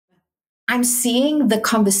I'm seeing the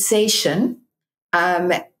conversation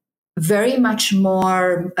very much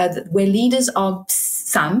more where leaders are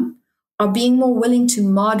being more willing to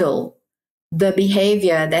model the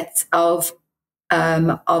behavior that's of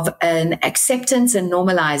an acceptance and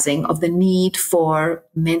normalizing of the need for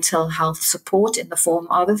mental health support in the form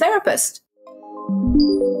of a therapist.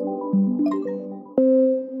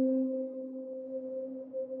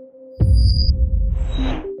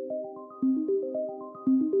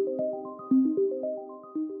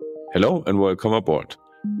 Hello and welcome aboard.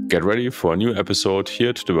 Get ready for a new episode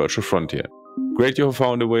here at the Virtual Frontier. Great you have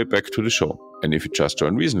found a way back to the show. And if you just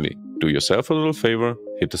joined recently, do yourself a little favor,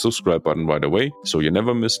 hit the subscribe button right away so you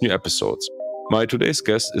never miss new episodes. My today's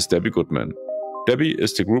guest is Debbie Goodman. Debbie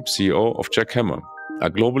is the Group CEO of Jackhammer, a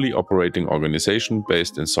globally operating organization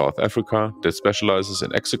based in South Africa that specializes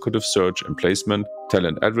in executive search and placement,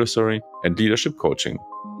 talent advisory, and leadership coaching.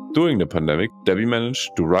 During the pandemic, Debbie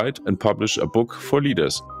managed to write and publish a book for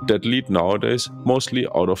leaders that lead nowadays mostly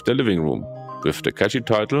out of their living room, with the catchy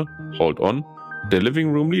title, Hold On, The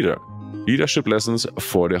Living Room Leader, Leadership Lessons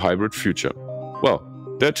for the Hybrid Future. Well,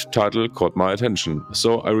 that title caught my attention,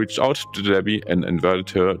 so I reached out to Debbie and invited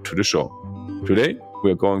her to the show. Today,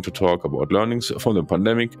 we are going to talk about learnings from the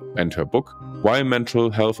pandemic and her book, why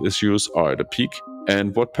mental health issues are at a peak,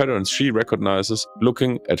 and what patterns she recognizes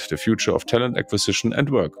looking at the future of talent acquisition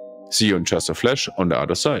and work. See you in just a flash on the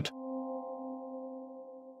other side.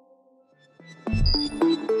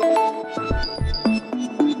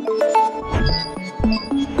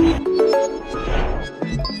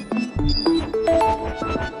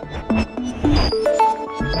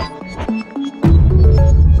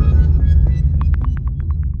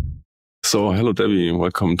 So, hello Debbie,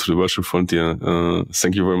 welcome to the Virtual Frontier.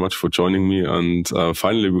 Thank you very much for joining me. And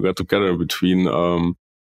finally, we got together between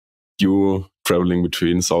you traveling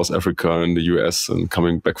between South Africa and the US and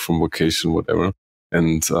coming back from vacation, whatever.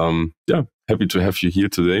 And happy to have you here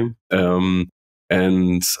today.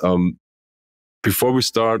 Before we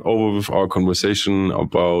start over with our conversation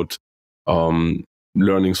about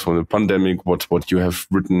learnings from the pandemic, what you have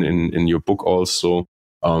written in your book also,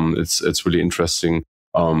 it's really interesting.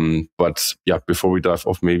 But before we dive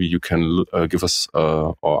off, maybe you can give us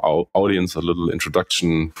or our audience a little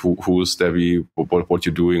introduction. Who is Debbie? What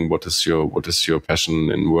you're doing? What is your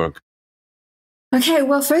passion in work? Okay.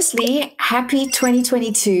 Well, firstly, happy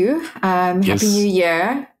 2022. Yes. Happy New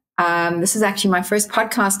Year. This is actually my first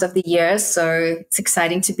podcast of the year, so it's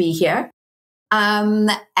exciting to be here.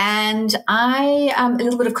 And I, a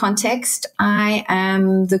little bit of context, I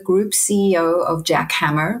am the group CEO of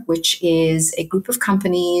Jackhammer, which is a group of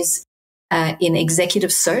companies in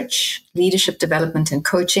executive search, leadership development, and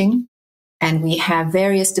coaching. And we have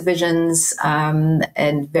various divisions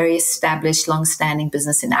and very established, long-standing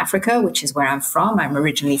business in Africa, which is where I'm from. I'm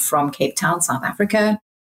originally from Cape Town, South Africa.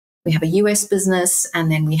 We have a US business, and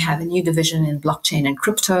then we have a new division in blockchain and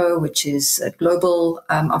crypto, which is a global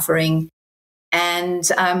offering. And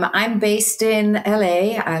I'm based in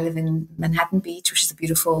LA. I live in Manhattan Beach, which is a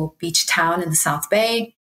beautiful beach town in the South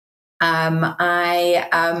Bay. I'm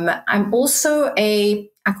also I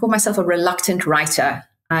call myself a reluctant writer.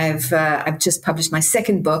 I've just published my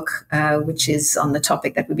second book, which is on the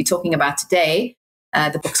topic that we'll be talking about today.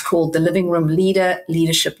 The book's called The Living Room Leader,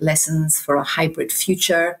 Leadership Lessons for a Hybrid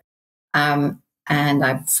Future. And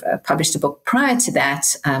I've published a book prior to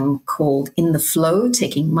that called In the Flow,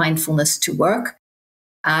 Taking Mindfulness to Work.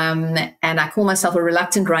 And I call myself a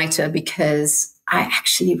reluctant writer because I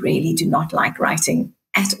actually really do not like writing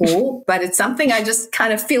at all. But it's something I just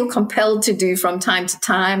kind of feel compelled to do from time to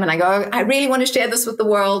time. And I go, I really want to share this with the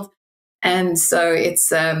world. And so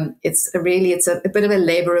it's a bit of a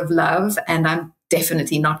labor of love. And I'm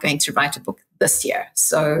definitely not going to write a book this year.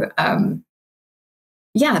 So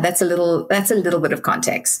that's a little bit of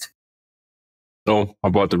context. Oh,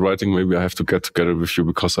 about the writing, maybe I have to get together with you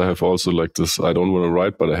because I have also like this, I don't want to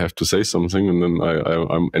write, but I have to say something. And then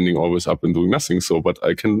I'm ending always up and doing nothing. So, but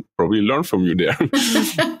I can probably learn from you there.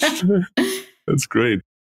 That's great.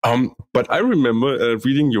 But I remember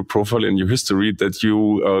reading your profile and your history that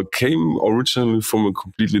you came originally from a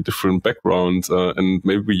completely different background. And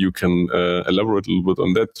maybe you can elaborate a little bit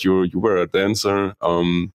on that. You were a dancer,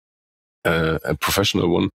 a professional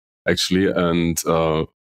one, actually. And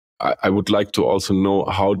I would like to also know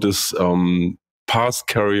how this past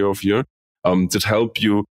career of yours did help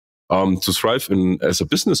you to thrive as a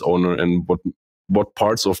business owner, and what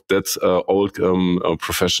parts of that old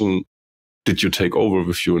profession did you take over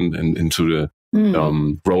with you into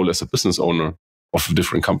the role as a business owner of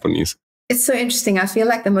different companies? It's so interesting. I feel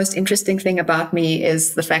like the most interesting thing about me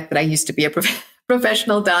is the fact that I used to be a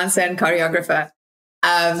professional dancer and choreographer.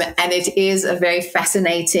 And it is a very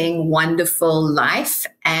fascinating, wonderful life.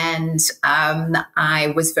 And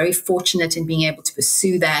I was very fortunate in being able to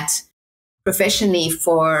pursue that professionally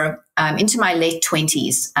for into my late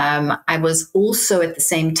 20s. I was also at the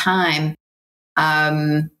same time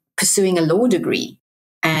pursuing a law degree.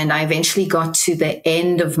 And I eventually got to the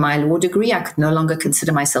end of my law degree. I could no longer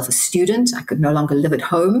consider myself a student. I could no longer live at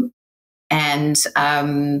home. And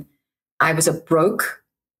I was a broke,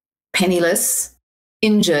 penniless,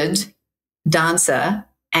 injured dancer,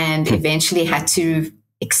 and eventually had to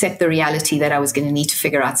accept the reality that I was going to need to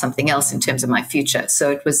figure out something else in terms of my future.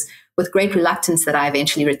 So it was with great reluctance that I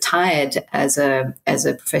eventually retired as a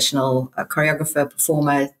professional choreographer,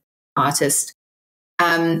 performer, artist.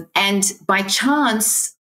 And by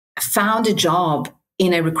chance, found a job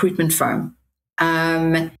in a recruitment firm.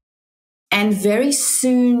 And very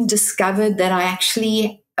soon discovered that I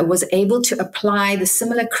actually was able to apply the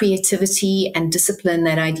similar creativity and discipline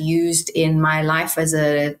that I'd used in my life as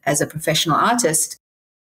a professional artist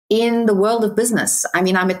in the world of business. I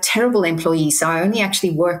mean, I'm a terrible employee, so I only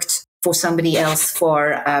actually worked for somebody else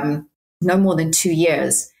for no more than 2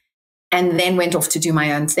 years. And then went off to do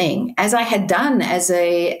my own thing, as I had done as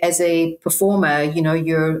a performer.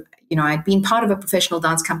 I'd been part of a professional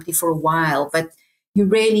dance company for a while, but you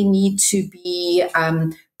really need to be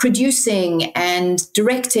producing and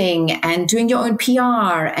directing and doing your own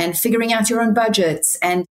PR and figuring out your own budgets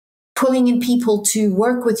and pulling in people to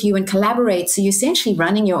work with you and collaborate. So you're essentially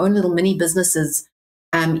running your own little mini businesses,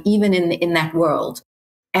 even in that world.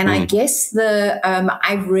 And I guess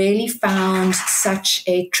I really found such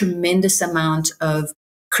a tremendous amount of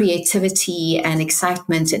creativity and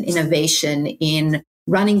excitement and innovation in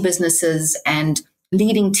running businesses and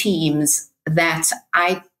leading teams that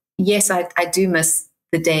I do miss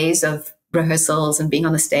the days of rehearsals and being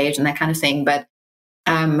on the stage and that kind of thing. But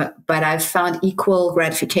I've found equal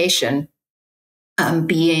gratification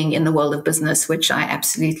being in the world of business, which I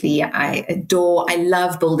adore. I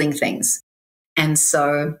love building things. And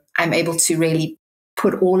so I'm able to really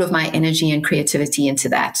put all of my energy and creativity into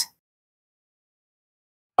that.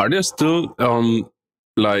 Are there still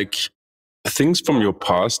like things from your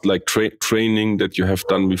past, like training that you have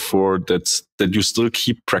done before, that you still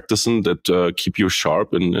keep practicing, that keep you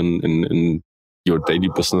sharp in your daily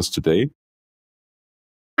business today?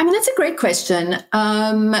 I mean, that's a great question.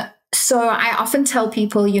 So I often tell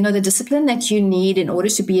people, the discipline that you need in order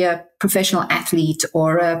to be a professional athlete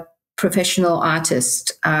or a professional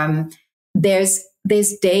artist, there's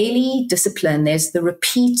daily discipline. There's the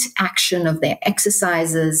repeat action of their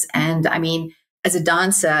exercises. And I mean, as a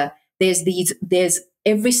dancer, there's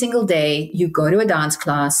every single day you go to a dance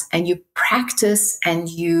class and you practice and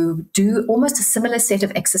you do almost a similar set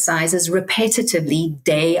of exercises repetitively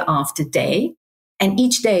day after day. And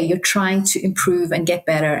each day you're trying to improve and get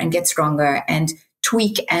better and get stronger and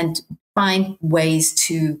tweak and find ways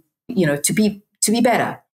to be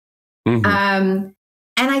better. Mm-hmm.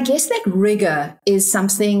 And I guess that rigor is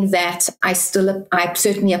something that I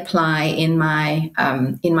certainly apply in my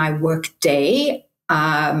work day.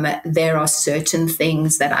 There are certain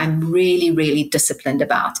things that I'm really, really disciplined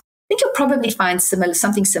about. I think you'll probably find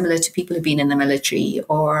something similar to people who've been in the military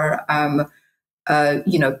or,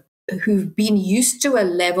 who've been used to a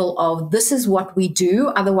level of this is what we do.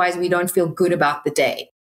 Otherwise, we don't feel good about the day.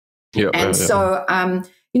 So,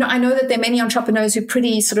 I know that there are many entrepreneurs who are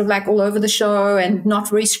pretty sort of like all over the show and not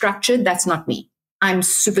very structured. That's not me. I'm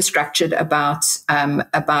super structured about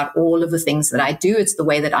all of the things that I do. It's the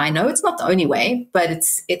way that I know. It's not the only way, but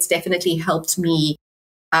it's definitely helped me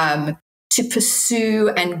to pursue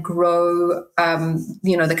and grow,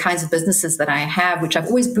 the kinds of businesses that I have, which I've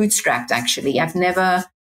always bootstrapped. Actually, I've never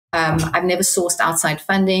sourced outside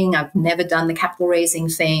funding. I've never done the capital raising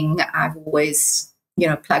thing. I've always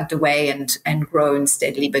plugged away and grown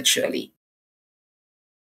steadily but surely.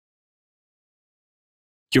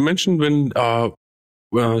 You mentioned when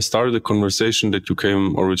I started the conversation that you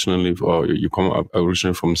come originally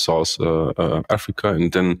from South Africa,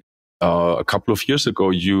 and then a couple of years ago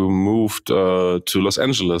you moved to Los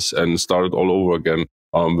Angeles and started all over again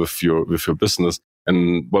with your business.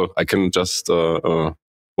 And I can just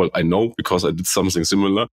I know because I did something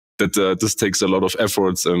similar that this takes a lot of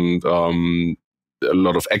efforts and a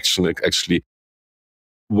lot of action actually.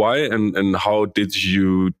 Why and how did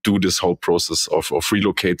you do this whole process of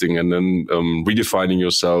relocating and then redefining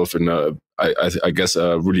yourself in I guess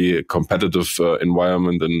a really competitive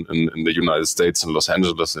environment in the United States and Los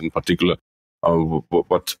Angeles in particular?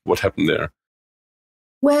 What happened there?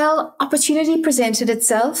 Well, opportunity presented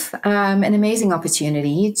itself, an amazing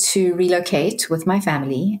opportunity to relocate with my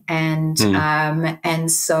family. And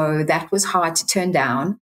so that was hard to turn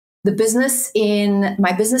down. My business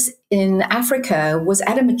in Africa was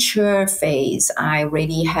at a mature phase. I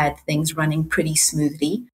already had things running pretty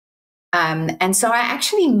smoothly. And so I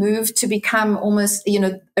actually moved to become almost,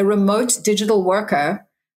 a remote digital worker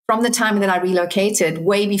from the time that I relocated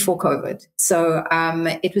way before COVID. So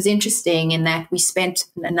it was interesting in that we spent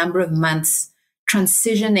a number of months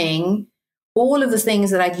transitioning all of the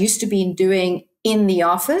things that I'd used to be doing in the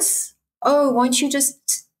office. Oh, won't you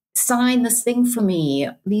just sign this thing for me?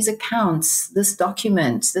 These accounts, this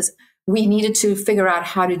document, we needed to figure out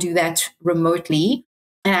how to do that remotely.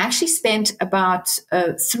 And I actually spent about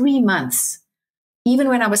 3 months, even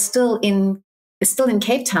when I was still in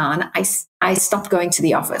Cape Town. I stopped going to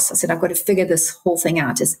the office. I said, I've got to figure this whole thing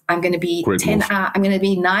out. I'm going to be I'm going to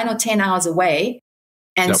be 9 or 10 hours away.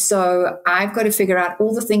 And so I've got to figure out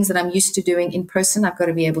all the things that I'm used to doing in person. I've got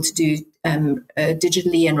to be able to do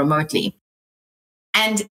digitally and remotely.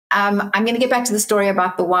 And I'm going to get back to the story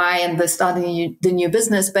about the why and the starting the new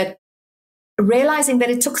business, but realizing that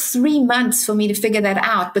it took 3 months for me to figure that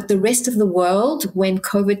out. But the rest of the world, when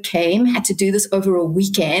COVID came, had to do this over a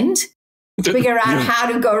weekend to figure out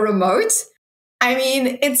how to go remote. I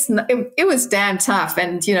mean, it was damn tough.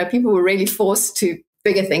 And, people were really forced to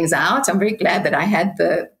figure things out. I'm very glad that I had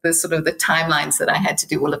the sort of the timelines that I had to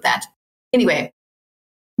do all of that. Anyway,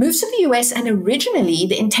 moved to the US. And originally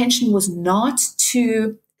the intention was not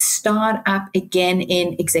to start up again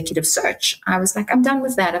in executive search. I was like, I'm done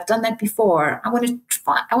with that. I've done that before. I want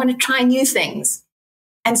to try new things.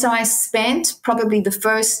 And so I spent probably the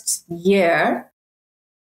first year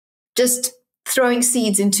just throwing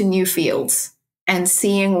seeds into new fields and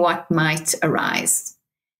seeing what might arise.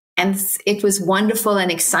 And it was wonderful and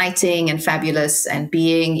exciting and fabulous. And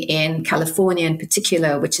being in California in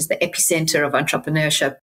particular, which is the epicenter of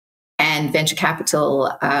entrepreneurship and venture capital,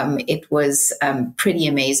 it was pretty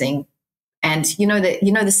amazing. And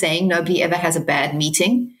the saying, nobody ever has a bad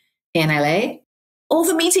meeting in LA. All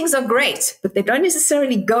the meetings are great, but they don't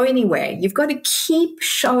necessarily go anywhere. You've got to keep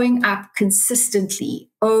showing up consistently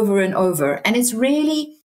over and over. And it's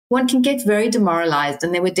really, one can get very demoralized.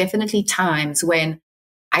 And there were definitely times when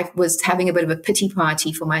I was having a bit of a pity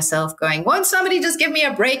party for myself, going, won't somebody just give me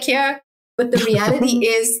a break here? But the reality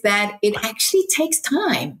is that it actually takes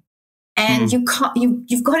time. And you've got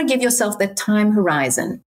to give yourself that time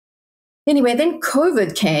horizon. Anyway, then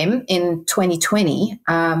COVID came in 2020,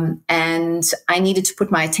 and I needed to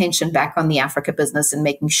put my attention back on the Africa business and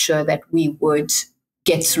making sure that we would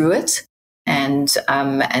get through it. And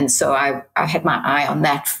so I had my eye on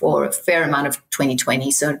that for a fair amount of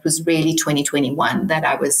 2020. So it was really 2021 that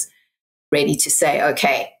I was ready to say,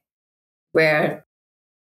 okay, we're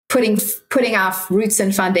putting our roots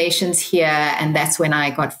and foundations here. And that's when I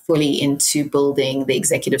got fully into building the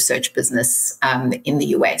executive search business in the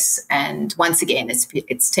US. And once again,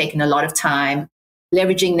 it's taken a lot of time,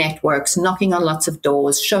 leveraging networks, knocking on lots of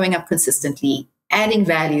doors, showing up consistently, adding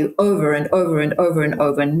value over and over and over and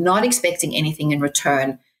over, not expecting anything in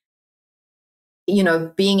return.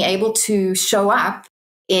 Being able to show up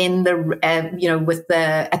in at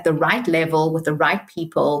the right level with the right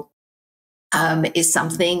people is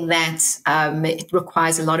something that it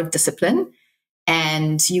requires a lot of discipline,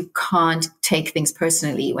 and you can't take things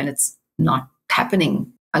personally when it's not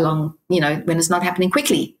happening when it's not happening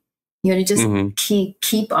quickly. You just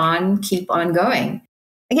keep on going.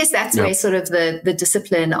 I guess that's where sort of the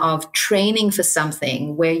discipline of training for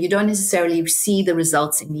something where you don't necessarily see the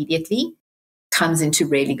results immediately comes into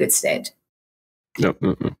really good stead. Yeah.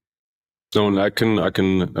 No, and I can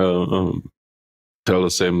tell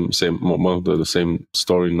the same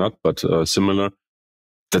story, but similar.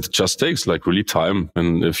 That just takes really time,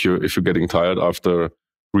 and if you're getting tired after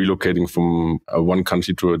relocating from one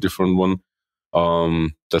country to a different one,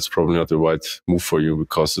 that's probably not the right move for you,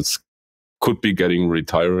 because it's could be getting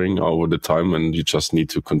retiring over the time, and you just need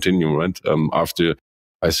to continue, right? After,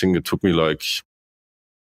 I think it took me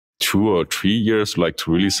 2 or 3 years,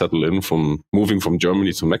 to really settle in from moving from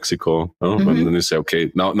Germany to Mexico. And then you say,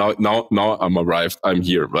 okay, now I'm arrived. I'm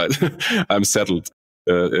here, right? I'm settled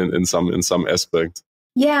in some aspect.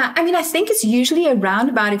 Yeah. I mean, I think it's usually around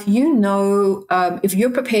about, if if you're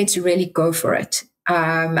prepared to really go for it,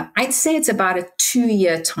 I'd say it's about a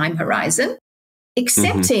 2-year time horizon,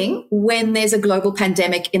 excepting when there's a global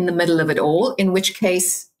pandemic in the middle of it all, in which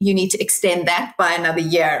case you need to extend that by another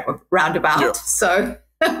year roundabout. Yeah. So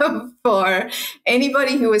for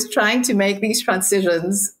anybody who is trying to make these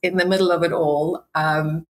transitions in the middle of it all,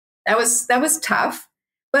 that was tough.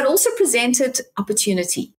 but also presented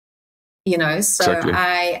opportunity. You know, so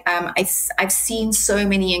Exactly. I've seen so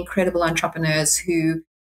many incredible entrepreneurs who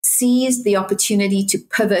seized the opportunity to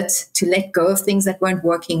pivot, to let go of things that weren't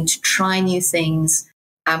working, to try new things.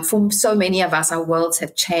 For so many of us, our worlds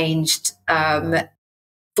have changed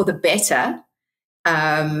for the better,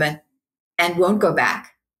 and won't go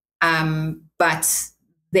back. But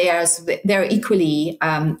there are equally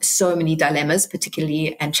so many dilemmas,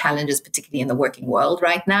 particularly, and challenges, particularly in the working world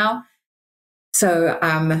right now. So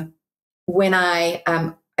when I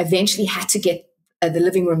eventually had to get the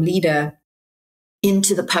living room leader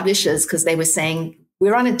into the publishers because they were saying,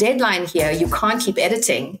 we're on a deadline here, you can't keep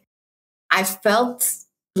editing, I felt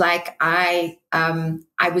like I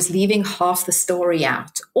was leaving half the story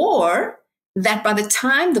out, or that by the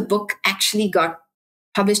time the book actually got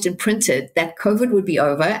published and printed, that COVID would be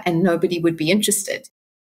over and nobody would be interested.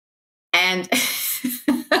 And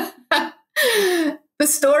the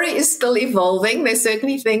story is still evolving. There's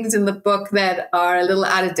certainly things in the book that are a little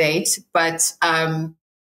out of date, but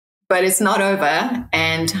it's not over.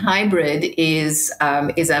 And hybrid is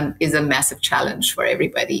a massive challenge for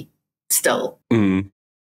everybody still. Mm.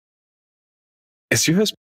 As you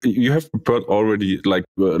have prepared already, like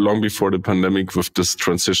long before the pandemic, with this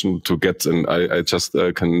transition to get, and I just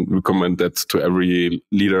can recommend that to every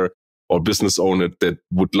leader or business owner that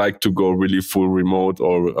would like to go really full remote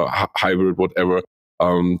or hybrid, whatever.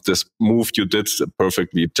 This move you did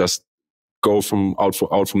perfectly. Just go out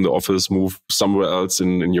from the office, move somewhere else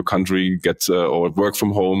in your country, get or work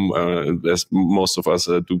from home, as most of us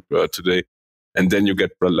do today, and then you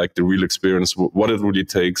get like the real experience, what it really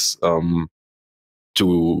takes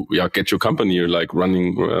to get your company like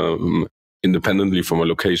running independently from a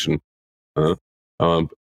location.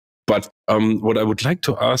 But what I would like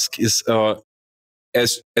to ask is,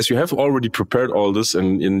 as you have already prepared all this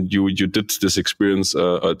and you did this experience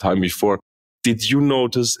a time before, did you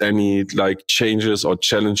notice any like changes or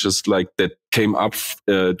challenges like that came up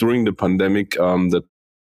during the pandemic that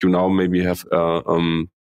you now maybe have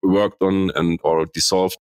worked on or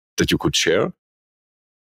dissolved that you could share?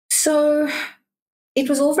 So it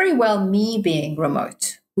was all very well me being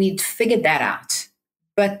remote. We'd figured that out.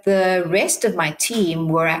 But the rest of my team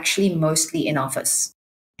were actually mostly in office.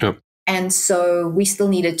 Yep. And so we still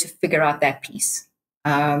needed to figure out that piece.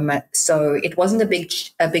 So it wasn't a big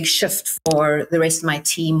shift for the rest of my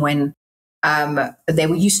team when they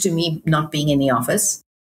were used to me not being in the office.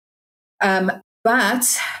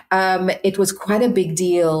 But it was quite a big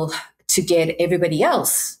deal to get everybody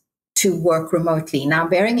else to work remotely. Now,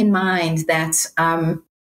 bearing in mind that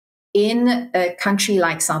in a country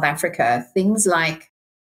like South Africa, things like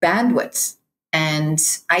bandwidth and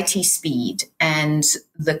IT speed and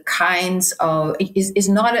the kinds of is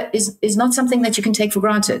not something that you can take for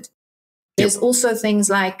granted. There's also things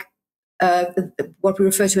like what we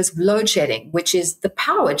refer to as load shedding, which is the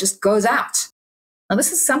power just goes out. Now,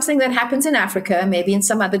 this is something that happens in Africa, maybe in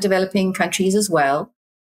some other developing countries as well.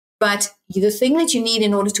 But the thing that you need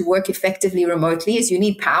in order to work effectively remotely is you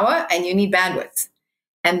need power and you need bandwidth.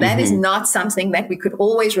 And that is not something that we could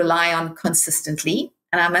always rely on consistently.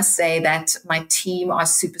 And I must say that my team are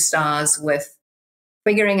superstars with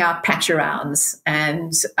figuring out patch arounds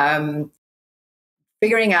and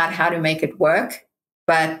figuring out how to make it work.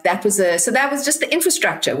 But that was just the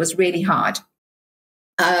infrastructure was really hard.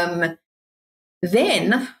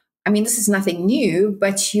 Then, I mean, this is nothing new,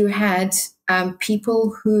 but you had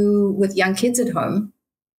people who, with young kids at home,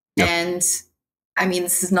 and I mean,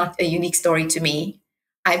 this is not a unique story to me.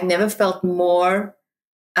 I've never felt more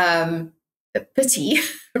pity,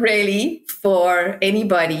 really, for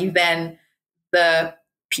anybody than the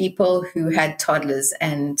people who had toddlers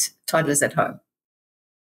at home,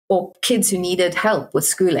 or kids who needed help with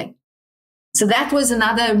schooling. So that was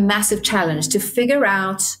another massive challenge, to figure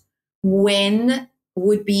out when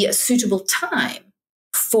would be a suitable time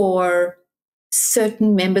for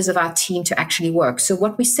certain members of our team to actually work. So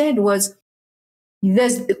what we said was,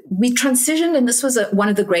 we transitioned, and this was one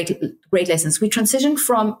of the great lessons. We transitioned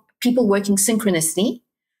from people working synchronously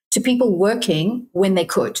to people working when they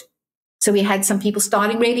could. So we had some people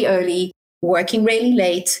starting really early, working really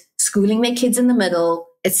late, schooling their kids in the middle,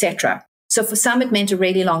 etc. So for some, it meant a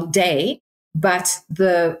really long day, but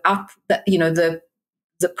the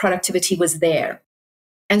productivity was there.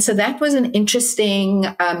 And so that was an interesting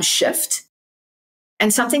shift,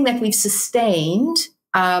 and something that we've sustained.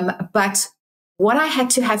 But what I had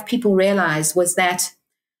to have people realize was that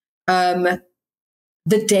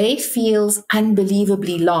the day feels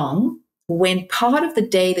unbelievably long when part of the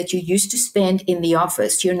day that you used to spend in the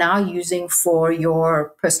office, you're now using for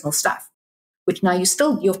your personal stuff, which now you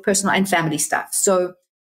still your personal and family stuff. So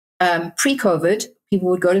pre-COVID, people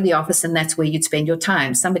would go to the office and that's where you'd spend your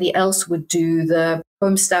time. Somebody else would do the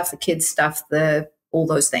home stuff, the kids stuff, all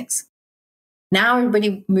those things. Now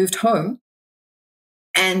everybody moved home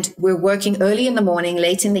and we're working early in the morning,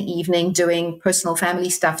 late in the evening, doing personal family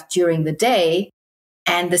stuff during the day.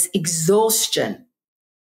 And this exhaustion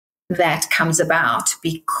that comes about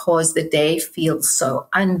because the day feels so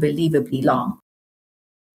unbelievably long.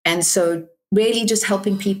 And so really just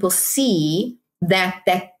helping people see that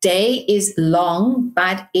that day is long,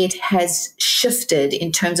 but it has shifted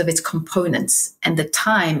in terms of its components and the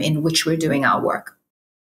time in which we're doing our work.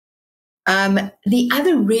 The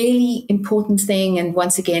other really important thing, and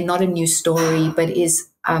once again, not a new story, but is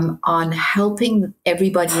on helping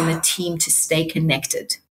everybody in the team to stay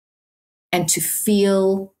connected and to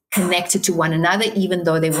feel connected to one another, even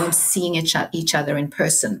though they weren't seeing each other in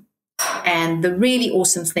person. And the really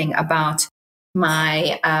awesome thing about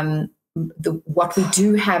what we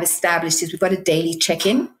do have established is we've got a daily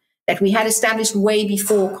check-in that we had established way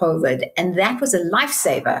before COVID. And that was a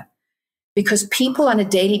lifesaver because people on a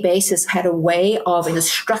daily basis had a way of, in a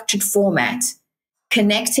structured format,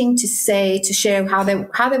 connecting to share how they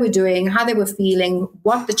were doing, how they were feeling,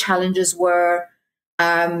 what the challenges were,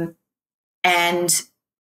 and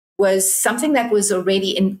was something that was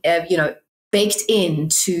already baked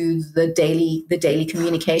into the daily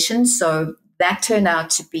communication. So that turned out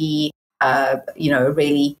to be a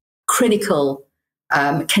really critical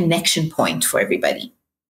connection point for everybody.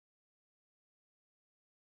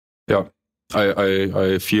 Yeah,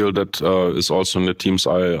 I feel that is also in the teams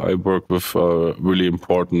I work with really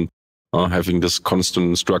important, having this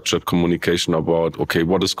constant structured communication about, okay,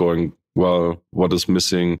 what is going well, what is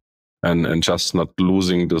missing, and just not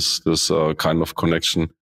losing this kind of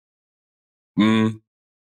connection.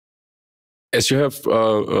 As you have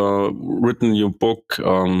written your book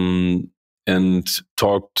and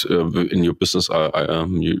talked in your business,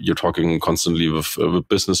 you're talking constantly with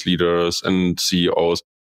business leaders and CEOs.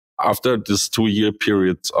 After this 2-year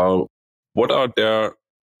period, what are their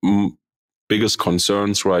biggest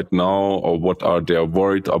concerns right now, or what are they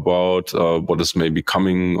worried about? What is maybe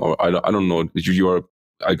coming, or I don't know. You are,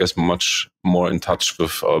 I guess, much more in touch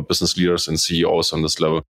with business leaders and CEOs on this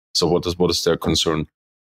level. So what is their concern?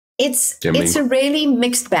 It's a really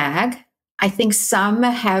mixed bag. I think some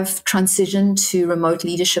have transitioned to remote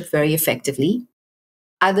leadership very effectively.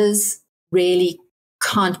 Others really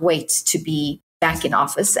can't wait to be back in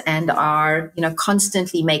office and are,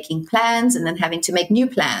 constantly making plans and then having to make new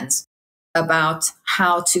plans about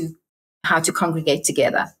how to congregate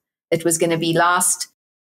together. It was going to be last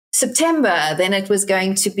September, then it was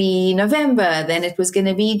going to be November, then it was going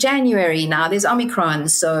to be January. Now there's Omicron.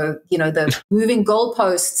 So, the moving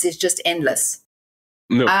goalposts is just endless.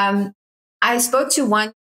 No. I spoke to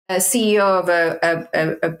one CEO of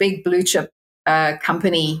a big blue chip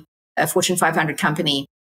company, a Fortune 500 company,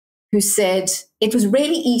 who said it was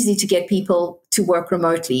really easy to get people to work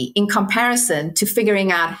remotely in comparison to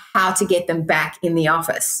figuring out how to get them back in the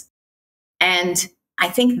office. And I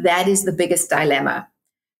think that is the biggest dilemma.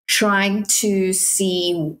 Trying to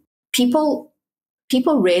see people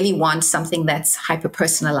really want something that's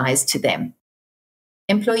hyper-personalized to them.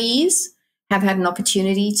 Employees have had an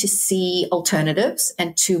opportunity to see alternatives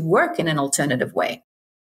and to work in an alternative way.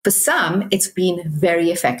 For some, it's been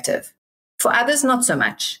very effective. For others, not so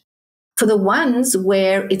much. For the ones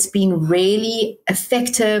where it's been really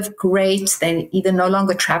effective, great, they're either no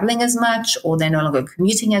longer traveling as much, or they're no longer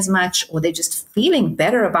commuting as much, or they're just feeling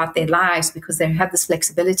better about their lives because they have this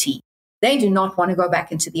flexibility. They do not want to go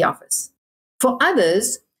back into the office. For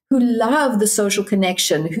others who love the social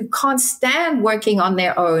connection, who can't stand working on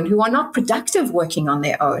their own, who are not productive working on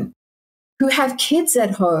their own, who have kids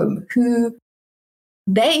at home, who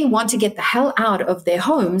they want to get the hell out of their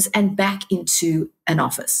homes and back into an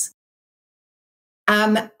office.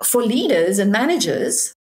 For leaders and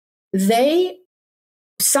managers,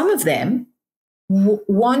 some of them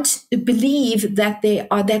want to believe that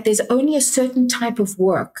there's only a certain type of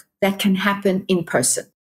work that can happen in person.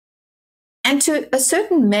 And to a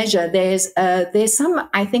certain measure, there's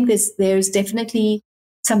definitely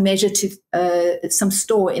some measure to some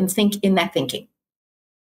store in that thinking.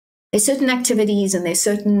 There's certain activities and there's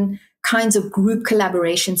certain kinds of group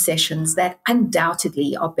collaboration sessions that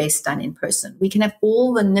undoubtedly are best done in person. We can have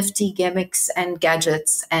all the nifty gimmicks and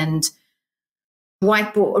gadgets and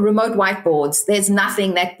remote whiteboards. There's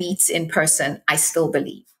nothing that beats in person, I still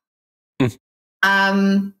believe.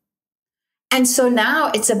 And so now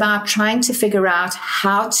it's about trying to figure out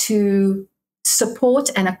how to support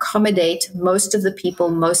and accommodate most of the people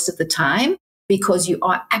most of the time, because you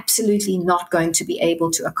are absolutely not going to be able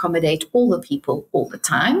to accommodate all the people all the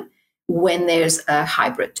time when there's a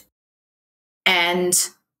hybrid. And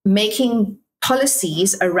making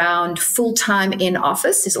policies around full-time in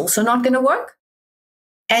office is also not going to work.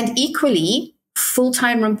 And equally,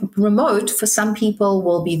 full-time remote for some people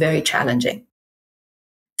will be very challenging.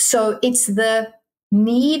 So it's the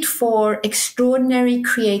need for extraordinary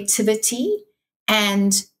creativity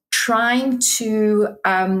and trying to,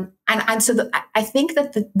 I think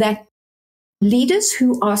that leaders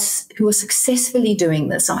who are successfully doing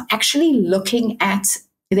this are actually looking at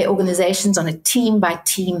their organizations on a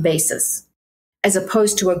team-by-team basis, as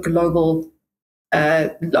opposed to a global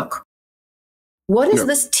look. What does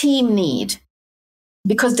this team need?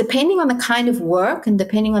 Because depending on the kind of work and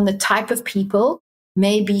depending on the type of people,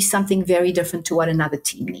 may be something very different to what another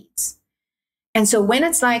team needs. And so when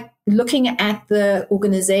it's like looking at the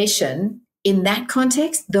organization in that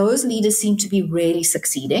context, those leaders seem to be really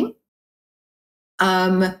succeeding.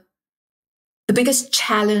 The biggest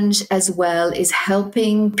challenge as well is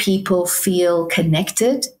helping people feel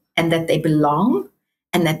connected and that they belong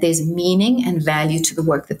and that there's meaning and value to the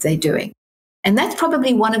work that they're doing. And that's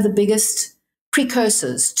probably one of the biggest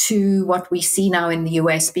precursors to what we see now in the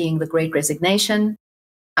US being the Great Resignation,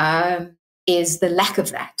 is the lack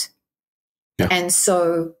of that. Yeah. And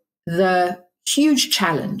so the huge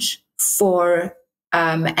challenge for,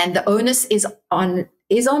 and the onus is on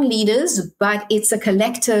leaders, but it's a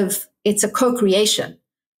collective, it's a co-creation.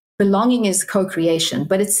 Belonging is co-creation,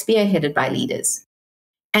 but it's spearheaded by leaders.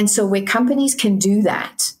 And so where companies can do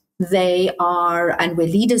that, they are, and where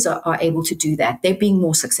leaders are able to do that, they're being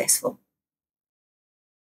more successful.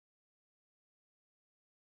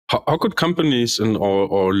 How could companies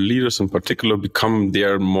or leaders in particular become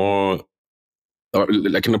there more,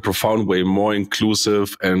 like in a profound way, more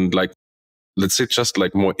inclusive and like, let's say, just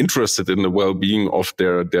like more interested in the well-being of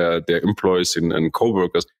their employees and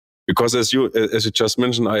co-workers? Because as you just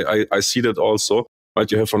mentioned, I see that also. Right,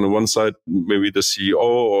 you have on the one side maybe the CEO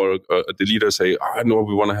or the leader say, "I know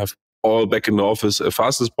we want to have all back in the office as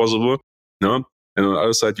fast as possible," no. And on the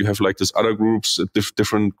other side, you have like this other groups,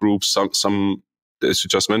 different groups. Some, as you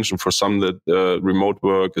just mentioned, for some that remote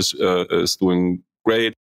work is doing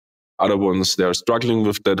great. Other ones, they're struggling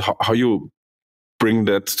with that. How you bring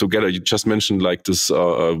that together? You just mentioned like this,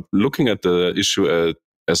 looking at the issue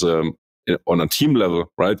as on a team level,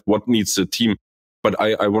 right? What needs the team? But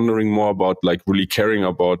I'm wondering more about like really caring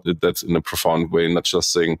about it, that in a profound way, not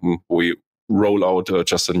just saying we roll out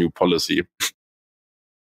just a new policy.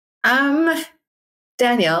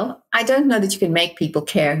 Daniel, I don't know that you can make people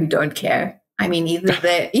care who don't care. I mean,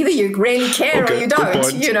 either you really care or you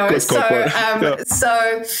don't, you know.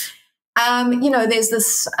 You know,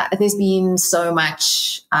 there's been so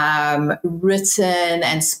much written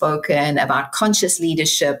and spoken about conscious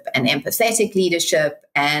leadership and empathetic leadership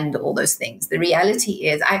and all those things. The reality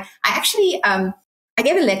is, I actually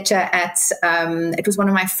gave a lecture at, it was one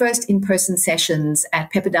of my first in-person sessions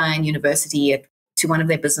at Pepperdine University to one of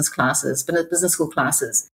their business school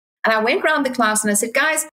classes. And I went around the class and I said,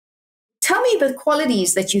 guys, tell me the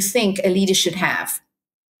qualities that you think a leader should have.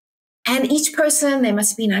 And each person, there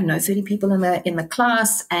must have been, 30 people in the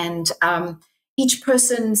class, and each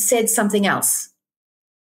person said something else.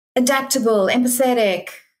 Adaptable, empathetic,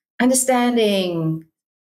 understanding,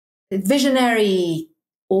 visionary,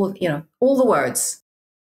 all the words.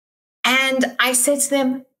 And I said to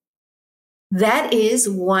them, that is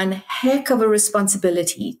one heck of a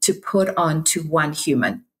responsibility to put on to one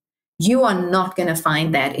human. You are not going to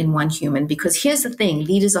find that in one human, because here's the thing,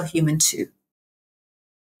 leaders are human too.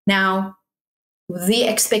 Now, the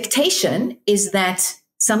expectation is that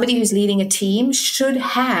somebody who's leading a team should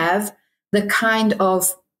have the kind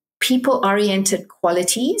of people-oriented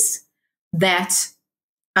qualities that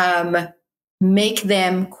make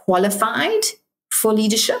them qualified for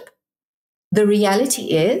leadership. The reality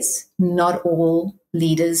is, not all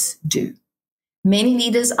leaders do. Many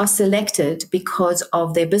leaders are selected because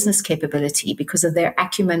of their business capability, because of their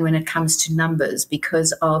acumen when it comes to numbers,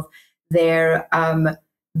 because of their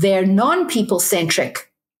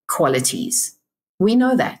non-people-centric qualities. We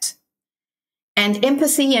know that. And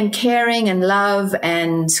empathy and caring and love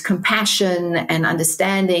and compassion and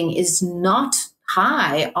understanding is not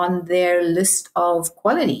high on their list of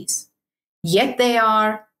qualities. Yet they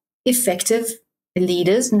are effective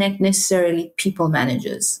leaders, not necessarily people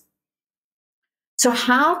managers. So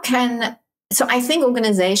I think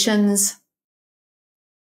organizations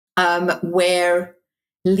where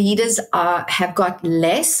leaders have got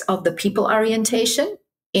less of the people orientation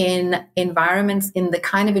in environments, in the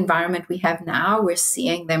kind of environment we have now, we're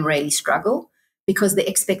seeing them really struggle, because the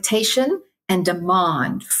expectation and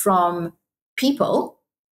demand from people,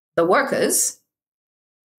 the workers,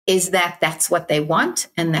 is that that's what they want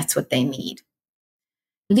and that's what they need.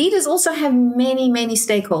 Leaders also have many, many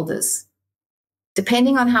stakeholders.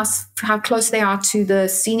 Depending on how close they are to the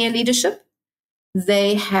senior leadership,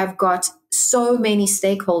 they have got so many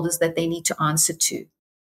stakeholders that they need to answer to.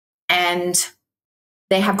 And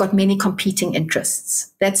they have got many competing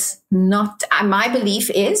interests. That's not, my belief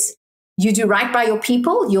is, you do right by your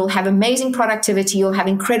people, you'll have amazing productivity, you'll have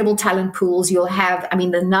incredible talent pools, you'll have,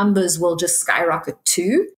 the numbers will just skyrocket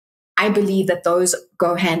too. I believe that those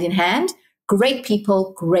go hand in hand. Great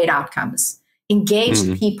people, great outcomes.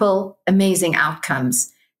 Engaged people, amazing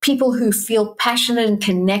outcomes. People who feel passionate and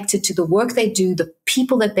connected to the work they do, the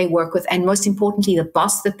people that they work with, and most importantly, the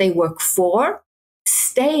boss that they work for,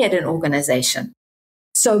 stay at an organization.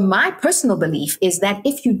 So my personal belief is that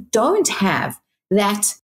if you don't have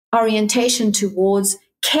that orientation towards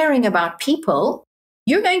caring about people,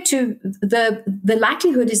 you're going to, the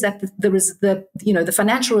likelihood is that the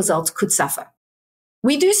financial results could suffer.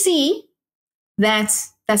 We do see that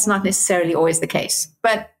that's not necessarily always the case,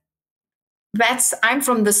 but I'm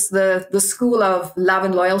from the school of love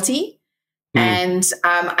and loyalty. And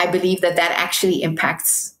I believe that actually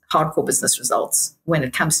impacts hardcore business results when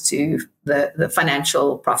it comes to the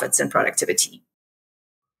financial profits and productivity.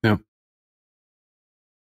 Yeah.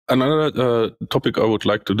 Another topic I would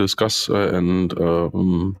like to discuss and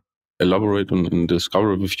elaborate on and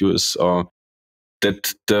discover with you is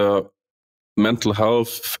that the mental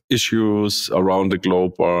health issues around the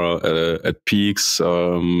globe are at peaks,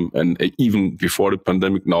 and even before the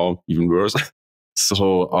pandemic, now even worse.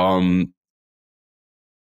 So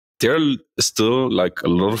there are still like a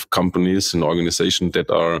lot of companies and organizations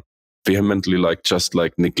that are vehemently just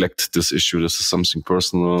neglect this issue. This is something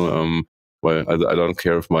personal. Well, I don't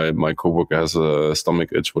care if my coworker has a stomach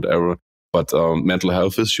itch, whatever. But mental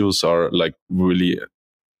health issues are like really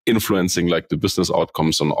influencing like the business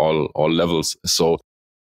outcomes on all levels. So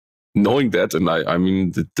knowing that, and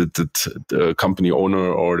the company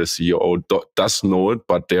owner or the CEO does know it,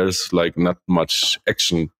 but there's like not much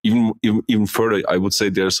action. Even further, I would say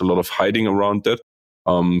there's a lot of hiding around that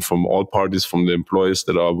from all parties, from the employees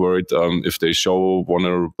that are worried if they show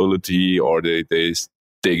vulnerability or they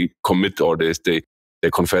commit or they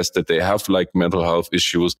confess that they have like mental health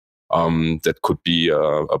issues, that could be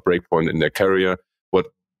a breakpoint in their career.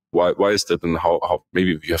 Why is that, and how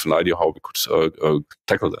maybe you have an idea how we could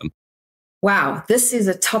tackle that? Wow, this is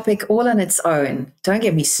a topic all on its own. Don't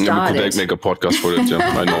get me started. Yeah, we could make a podcast for it, yeah,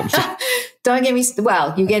 I know. Don't get me,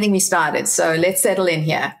 well, you're getting me started, so let's settle in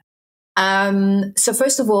here. So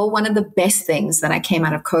first of all, one of the best things that came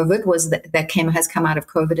out of COVID was has come out of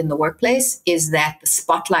COVID in the workplace is that the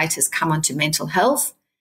spotlight has come onto mental health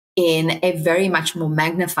in a very much more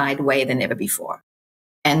magnified way than ever before.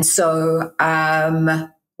 And so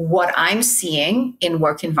what I'm seeing in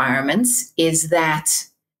work environments is that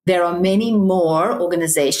there are many more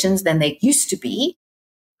organizations than there used to be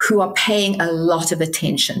who are paying a lot of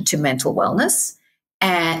attention to mental wellness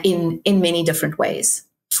in many different ways.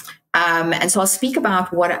 And so I'll speak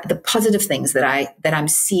about what are the positive things that I'm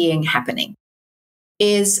seeing happening.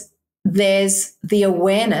 Is there's the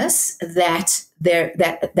awareness that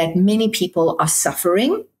that many people are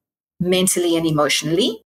suffering mentally and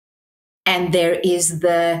emotionally, and there is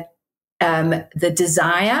the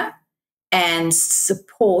desire and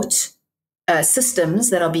support systems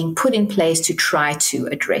that are being put in place to try to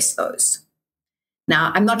address those.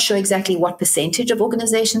 Now, I'm not sure exactly what percentage of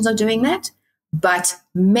organizations are doing that, but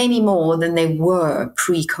many more than they were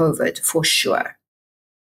pre-COVID, for sure.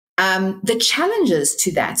 The challenges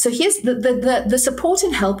to that. So here's the support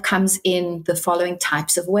and help comes in the following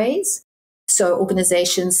types of ways. So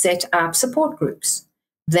organizations set up support groups.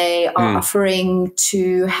 They are offering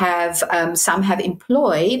to have, some have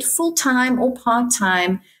employed full-time or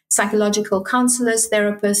part-time psychological counselors,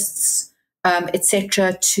 therapists,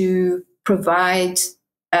 etc., to provide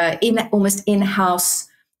almost in-house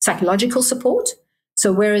psychological support.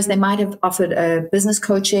 So whereas they might have offered business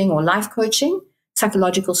coaching or life coaching,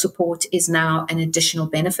 psychological support is now an additional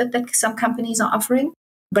benefit that some companies are offering.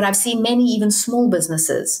 But I've seen many, even small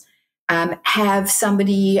businesses, have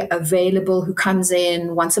somebody available who comes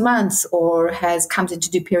in once a month or comes in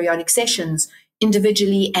to do periodic sessions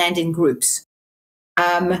individually and in groups.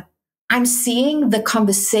 I'm seeing the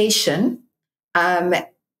conversation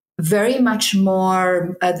very much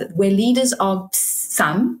more where leaders are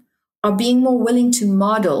being more willing to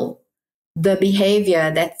model the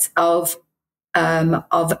behavior that's of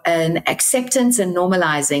an acceptance and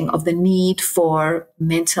normalizing of the need for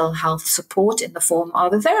mental health support in the form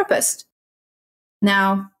of a therapist.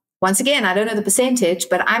 Now, once again, I don't know the percentage,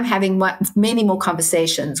 but I'm having many more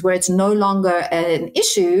conversations where it's no longer an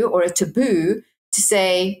issue or a taboo to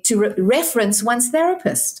say, to reference one's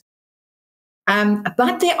therapist.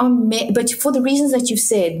 But there are, but for the reasons that you've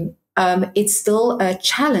said, it's still a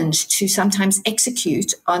challenge to sometimes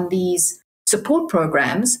execute on these support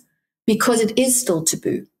programs because it is still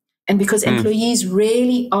taboo. And because employees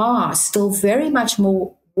really are still very much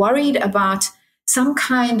more worried about some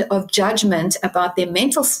kind of judgment about their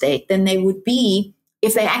mental state than they would be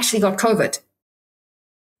if they actually got COVID.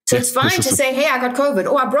 So it's fine to say, hey, I got COVID,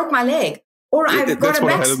 or I broke my leg, or I've got a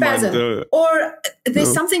back spasm, or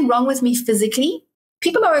there's something wrong with me physically.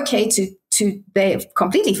 People are okay they're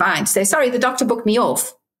completely fine to say, sorry, the doctor booked me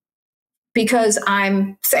off because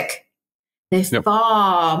I'm sick. They're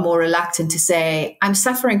far more reluctant to say, I'm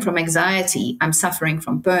suffering from anxiety, I'm suffering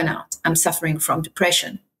from burnout, I'm suffering from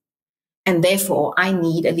depression. And therefore, I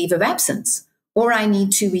need a leave of absence, or I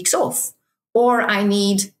need 2 weeks off, or I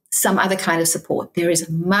need some other kind of support. There is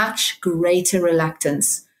much greater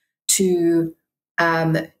reluctance to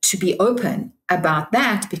be open about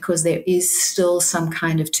that because there is still some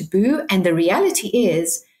kind of taboo. And the reality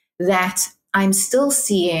is that I'm still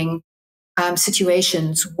seeing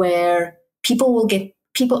situations where people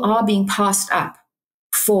are being passed up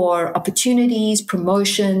for opportunities,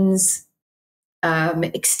 promotions,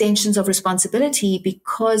 extensions of responsibility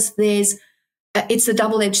because it's a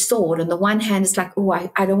double-edged sword. On the one hand, it's like, oh,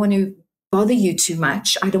 I don't want to bother you too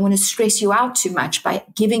much. I don't want to stress you out too much by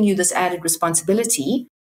giving you this added responsibility.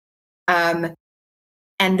 And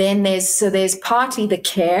then there's partly the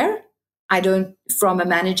care from a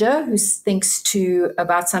manager who thinks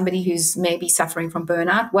about somebody who's maybe suffering from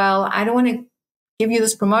burnout. Well, I don't want to give you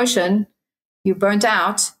this promotion. You're burnt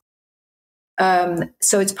out.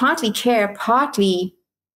 So it's partly care, partly,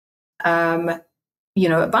 a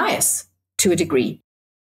bias to a degree.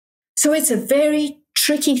 So it's a very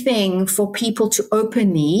tricky thing for people to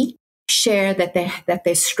openly share that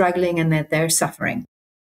they're struggling and that they're suffering.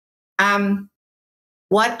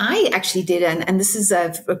 What I actually did, and this is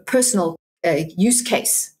a personal use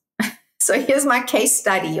case. So here's my case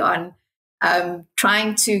study on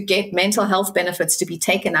trying to get mental health benefits to be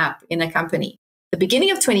taken up in a company. The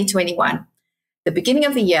beginning of 2021, the beginning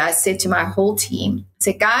of the year, I said to my whole team, I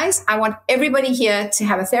said, guys, I want everybody here to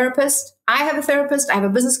have a therapist. I have a therapist. I have a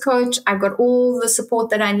business coach. I've got all the support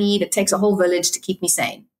that I need. It takes a whole village to keep me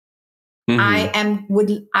sane.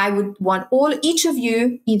 Mm-hmm. I would want each of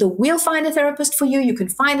you, either we'll find a therapist for you. You can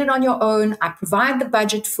find it on your own. I provide the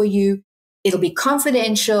budget for you. It'll be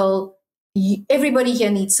confidential. Everybody here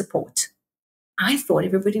needs support. I thought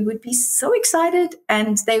everybody would be so excited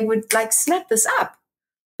and they would snap this up.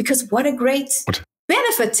 Because what a great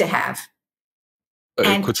benefit to have.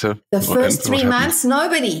 And the first 3 months,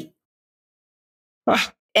 nobody.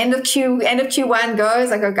 End of Q1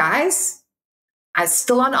 goes, I go, guys, it's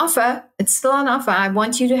still on offer. It's still on offer. I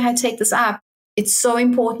want you to take this up. It's so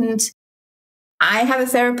important. I have a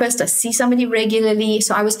therapist. I see somebody regularly.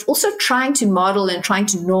 So I was also trying to model and trying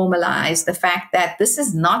to normalize the fact that this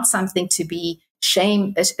is not something to be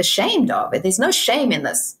ashamed of. There's no shame in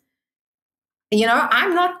this.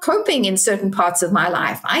 I'm not coping in certain parts of my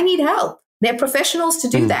life. I need help. There are professionals to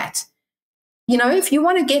do that. If you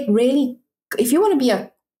want to be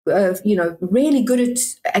really good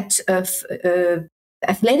at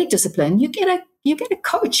athletic discipline, you get a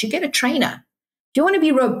coach, you get a trainer. If you want to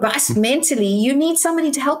be robust mentally, you need somebody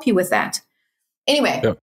to help you with that. Anyway,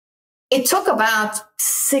 It took about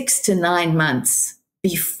 6 to 9 months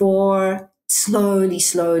before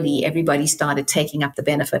slowly, everybody started taking up the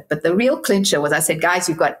benefit. But the real clincher was I said, guys,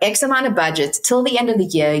 you've got X amount of budget till the end of the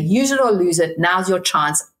year. Use it or lose it. Now's your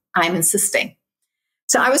chance. I'm insisting.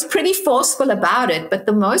 So I was pretty forceful about it. But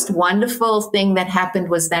the most wonderful thing that happened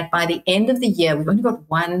was that by the end of the year, we've only got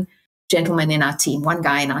one gentleman in our team, one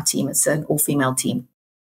guy in our team. It's an all-female team.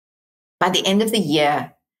 By the end of the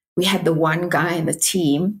year, we had the one guy in the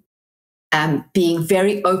team being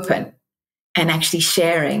very open and actually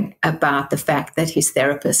sharing about the fact that his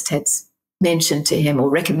therapist had mentioned to him or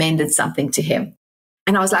recommended something to him.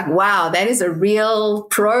 And I was like, wow, that is a real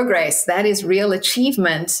progress. That is real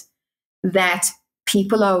achievement that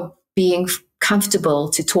people are being comfortable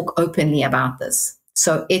to talk openly about this.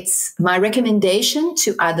 So it's my recommendation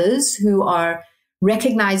to others who are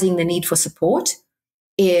recognizing the need for support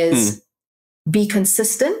is be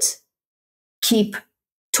consistent, keep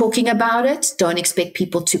talking about it. Don't expect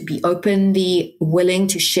people to be openly willing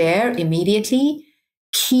to share immediately.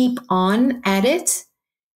 Keep on at it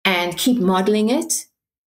and keep modeling it.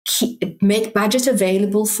 Make budget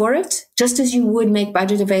available for it, just as you would make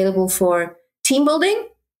budget available for team building.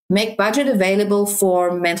 make budget available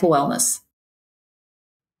for mental wellness.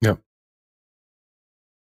 Yeah.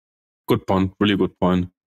 Good point. Really good point.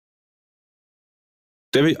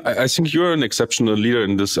 Debbie, I think you're an exceptional leader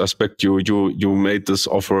in this aspect. You made this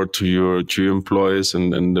offer to your employees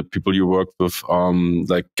and the people you work with,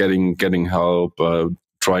 like getting help,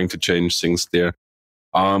 trying to change things there.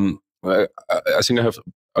 I think I have,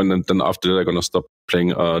 and then after that I'm gonna stop playing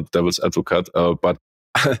devil's advocate. But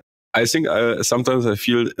I think sometimes I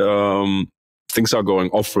feel things are going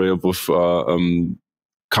off rail with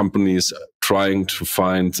companies trying to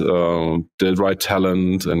find the right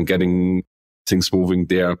talent and getting things moving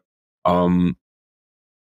there. You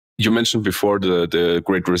mentioned before the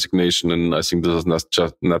Great Resignation, and I think this is not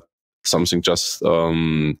something just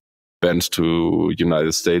bent to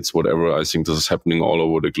United States, whatever. I think this is happening all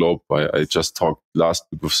over the globe. I just talked last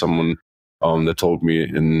week with someone that told me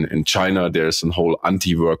in China there's a whole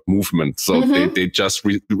anti-work movement. So they just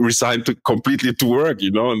resigned completely to work,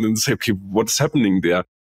 and then say, okay, what's happening there?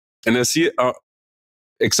 And I see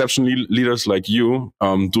exceptional leaders like you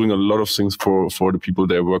doing a lot of things for the people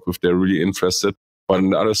they work with. They're really interested. But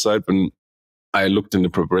on the other side, when I looked in the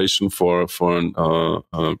preparation for a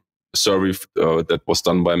survey that was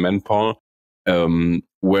done by Manpower,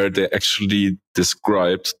 where they actually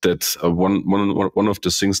described that one of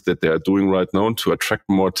the things that they are doing right now to attract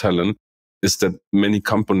more talent is that many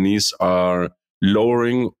companies are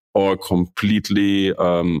lowering or completely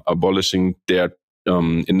abolishing their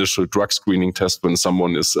initial drug screening test when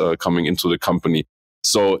someone is coming into the company.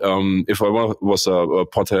 So if I was a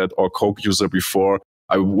pothead or coke user before,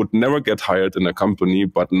 I would never get hired in a company,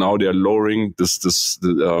 but now they're lowering this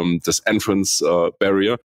entrance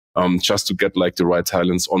barrier just to get like the right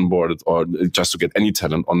talents onboarded, or just to get any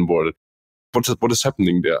talent onboarded. What is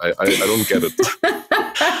happening there? I don't get it.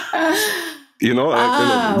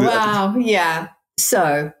 Wow. Yeah.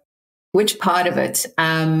 So which part of it?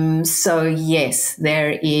 So yes,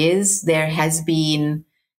 there has been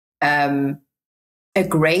a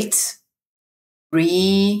great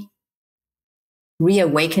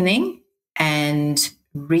reawakening and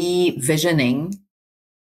revisioning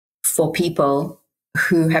for people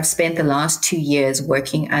who have spent the last 2 years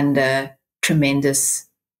working under tremendous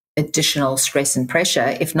additional stress and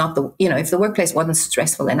pressure. If the workplace wasn't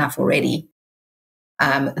stressful enough already,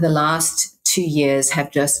 the last 2 years have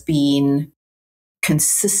just been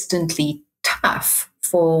consistently tough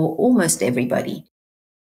for almost everybody.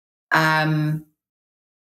 And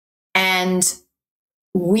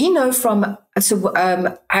we know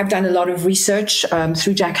I've done a lot of research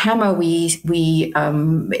through Jack Hammer. We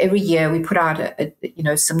every year we put out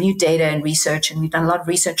some new data and research, and we've done a lot of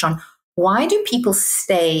research on why do people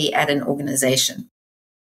stay at an organization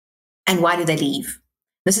and why do they leave?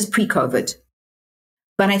 This is pre-COVID.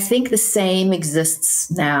 But I think the same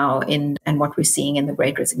exists now and what we're seeing in the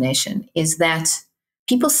Great Resignation is that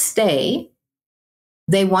people stay.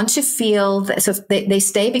 They want to feel so they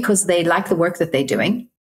stay because they like the work that they're doing.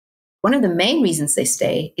 One of the main reasons they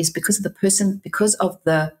stay is because of the person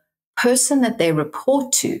that they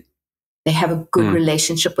report to. They have a good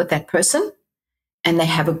relationship with that person, and they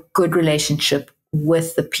have a good relationship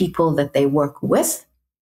with the people that they work with,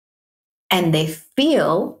 and they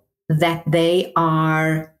feel that they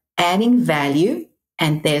are adding value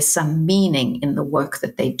and there's some meaning in the work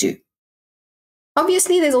that they do.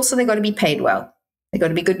 Obviously, they've got to be paid well. They've got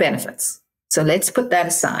to be good benefits. So let's put that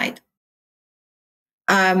aside.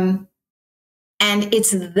 And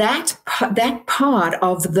it's that part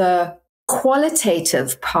of the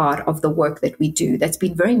qualitative part of the work that we do that's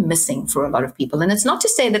been very missing for a lot of people. And it's not to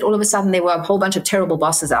say that all of a sudden there were a whole bunch of terrible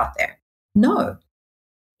bosses out there. No,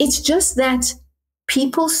 it's just that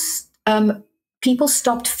people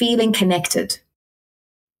stopped feeling connected.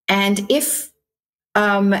 And if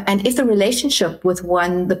the relationship with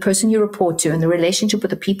the person you report to, and the relationship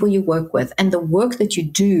with the people you work with, and the work that you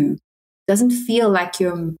do doesn't feel like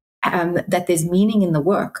that there's meaning in the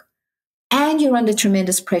work, and you're under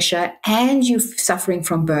tremendous pressure, and you're suffering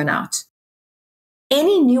from burnout,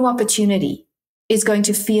 any new opportunity is going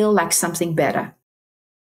to feel like something better.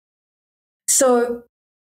 So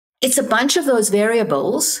it's a bunch of those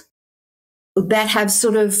variables that have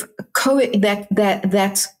sort of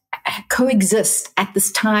that coexist at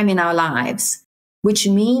this time in our lives, which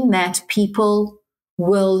mean that people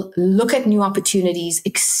will look at new opportunities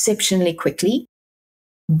exceptionally quickly,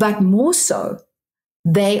 but more so,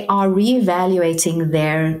 they are reevaluating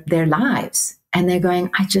their lives, and they're going,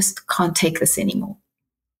 I just can't take this anymore.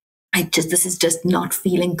 This is just not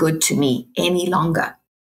feeling good to me any longer.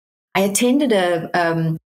 I attended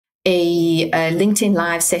a LinkedIn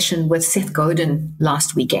Live session with Seth Godin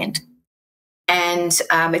last weekend.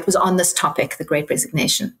 And it was on this topic, the Great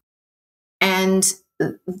Resignation. And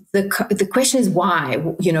the question is why?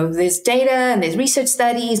 You know, there's data and there's research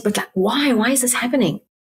studies, but like, why? Why is this happening?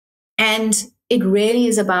 And it really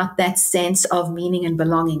is about that sense of meaning and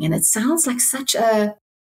belonging. And it sounds like such a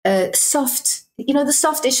soft, you know, the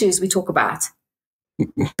soft issues we talk about.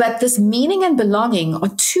 But this meaning and belonging are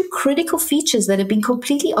two critical features that have been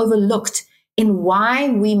completely overlooked in why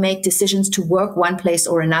we make decisions to work one place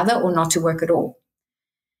or another or not to work at all.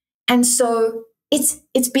 And so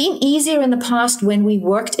it's been easier in the past when we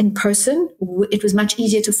worked in person. It was much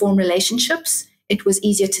easier to form relationships. It was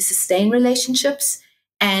easier to sustain relationships.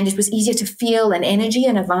 And it was easier to feel an energy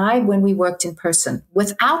and a vibe when we worked in person.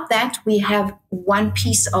 Without that, we have one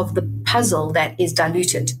piece of the puzzle that is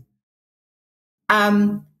diluted.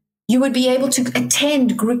 You would be able to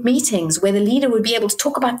attend group meetings where the leader would be able to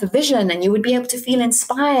talk about the vision, and you would be able to feel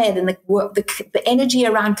inspired, and the energy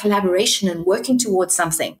around collaboration and working towards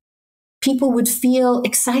something. People would feel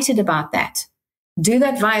excited about that. Do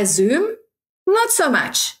that via Zoom? Not so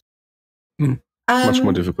much. Much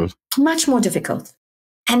more difficult. Much more difficult.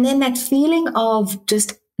 And then that feeling of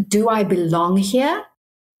just, do I belong here?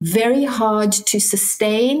 Very hard to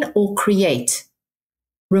sustain or create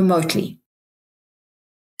remotely.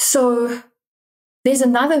 So there's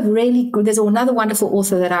another wonderful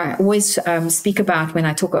author that I always speak about when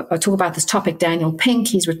I talk about this topic, Daniel Pink.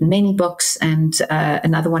 He's written many books, and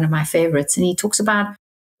another one of my favorites. And he talks about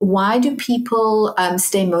why do people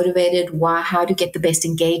stay motivated? How to get the best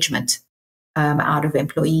engagement out of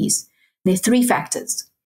employees. There are three factors: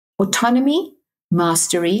 autonomy,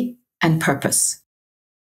 mastery, and purpose.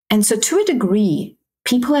 And so to a degree,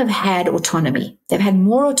 people have had autonomy. They've had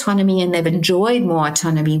more autonomy and they've enjoyed more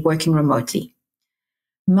autonomy working remotely.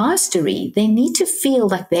 Mastery, they need to feel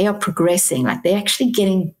like they are progressing, like they're actually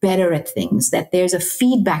getting better at things, that there's a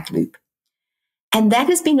feedback loop. And that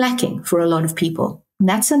has been lacking for a lot of people. And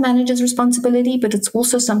that's a manager's responsibility, but it's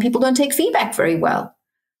also some people don't take feedback very well.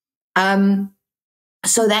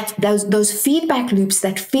 So that those feedback loops,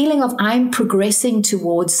 that feeling of I'm progressing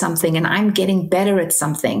towards something and I'm getting better at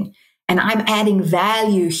something and I'm adding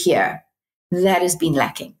value here, that has been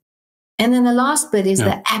lacking. And then the last bit is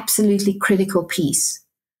the absolutely critical piece: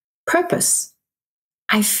 purpose.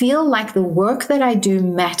 I feel like the work that I do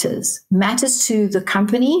matters to the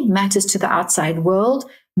company, matters to the outside world,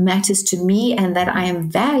 matters to me, and that I am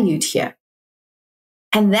valued here.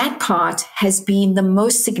 And that part has been the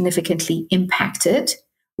most significantly impacted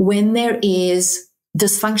when there is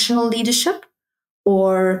dysfunctional leadership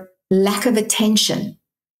or lack of attention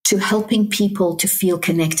to helping people to feel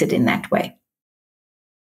connected in that way.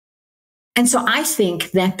 And so I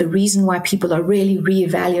think that the reason why people are really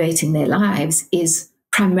reevaluating their lives is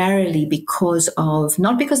primarily because of,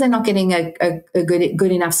 not because they're not getting a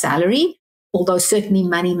good enough salary, although certainly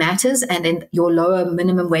money matters. And in your lower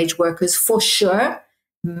minimum wage workers, for sure,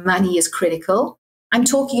 money is critical. I'm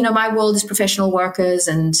talking, my world is professional workers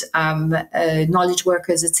and knowledge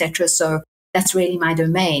workers, etc. So that's really my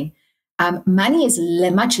domain. Money is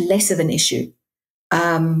much less of an issue,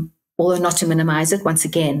 although not to minimize it. Once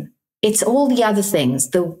again, it's all the other things.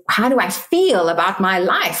 How do I feel about my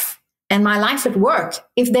life and my life at work?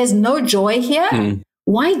 If there's no joy here,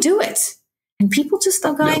 why do it? And people just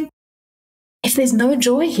are going, if there's no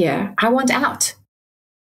joy here, I want out.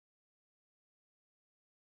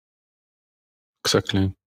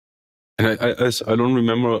 Exactly. And I don't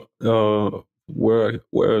remember where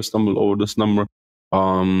I stumbled over this number,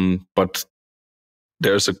 but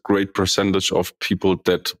there's a great percentage of people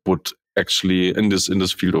that would actually in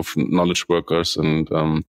this field of knowledge workers and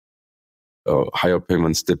higher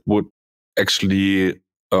payments that would actually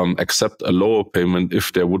accept a lower payment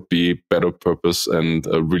if there would be better purpose and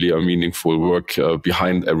really a meaningful work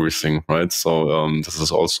behind everything, right? So this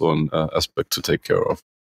is also an aspect to take care of.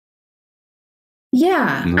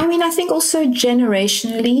 Yeah. I mean, I think also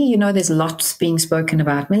generationally, there's lots being spoken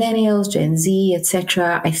about millennials, Gen Z,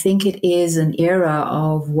 etc. I think it is an era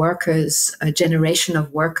of workers, a generation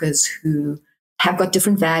of workers who have got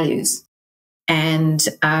different values. And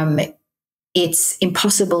it's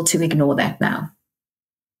impossible to ignore that now.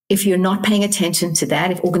 If you're not paying attention to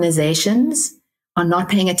that, if organizations are not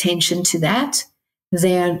paying attention to that,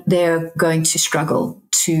 they're going to struggle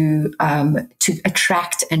to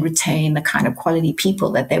attract and retain the kind of quality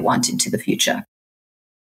people that they want into the future.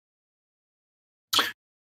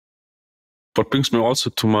 What brings me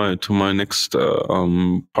also to my next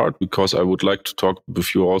part, because I would like to talk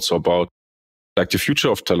with you also about like the future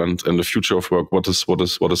of talent and the future of work. What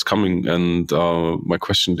is coming? And my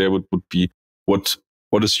question there would be, what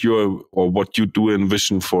what is your, or what you do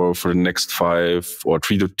envision for the next 5 or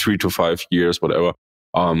 3 to 5 years, whatever?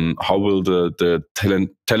 How will the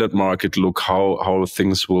talent market look? How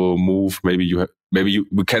things will move? Maybe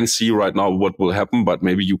we can see right now what will happen, but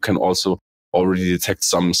maybe you can also already detect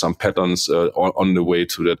some patterns on the way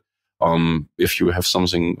to that. If you have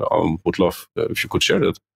something, would love if you could share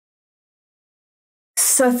that.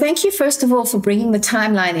 So thank you, first of all, for bringing the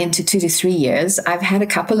timeline into 2 to 3 years. I've had a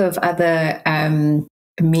couple of other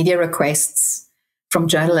media requests from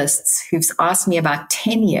journalists who've asked me about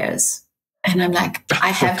 10 years. And I'm like, I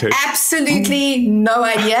have absolutely no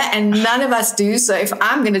idea, and none of us do. So if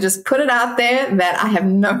I'm going to just put it out there that I have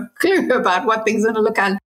no clue about what things are going to look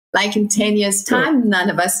like in 10 years' time, none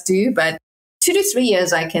of us do. But 2 to 3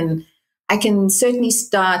 years, I can certainly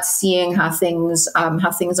start seeing how things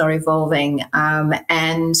are evolving.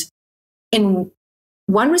 And in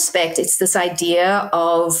one respect, it's this idea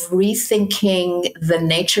of rethinking the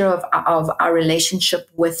nature of our relationship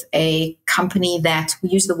with a company that, we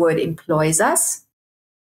use the word, employs us.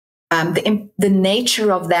 The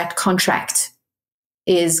nature of that contract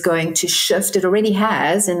is going to shift. It already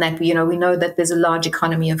has, in that we know that there's a large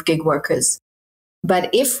economy of gig workers. But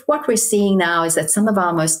if what we're seeing now is that some of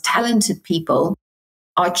our most talented people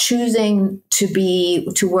are choosing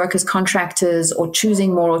to work as contractors, or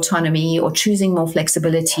choosing more autonomy, or choosing more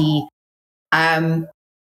flexibility,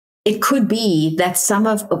 it could be that some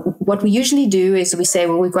of what we usually do is we say,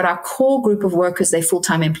 well, we've got our core group of workers, they're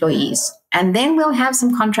full-time employees, and then we'll have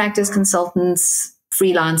some contractors, consultants,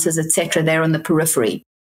 freelancers, etc. there on the periphery.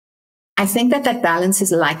 I think that balance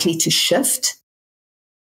is likely to shift,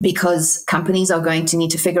 because companies are going to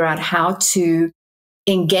need to figure out how to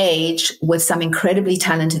engage with some incredibly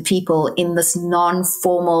talented people in this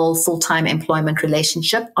non-formal full-time employment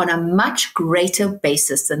relationship on a much greater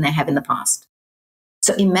basis than they have in the past.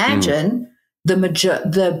 So imagine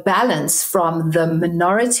the balance from the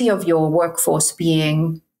minority of your workforce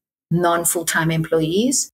being non-full-time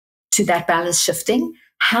employees to that balance shifting.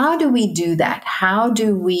 How do we do that? How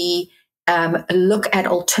do we look at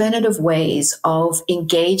alternative ways of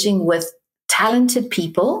engaging with talented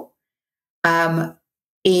people on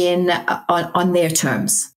their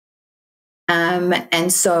terms?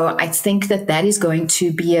 And so I think that is going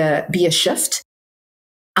to be a shift.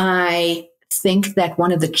 I think that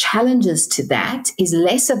one of the challenges to that is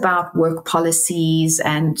less about work policies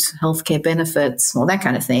and healthcare benefits, all that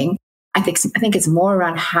kind of thing. I think it's more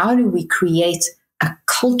around how do we create a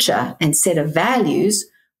culture and set of values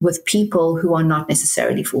with people who are not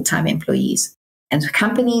necessarily full-time employees. And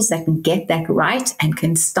companies that can get that right and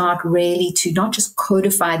can start really to not just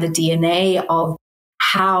codify the DNA of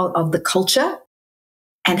the culture,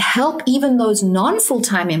 and help even those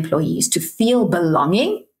non-full-time employees to feel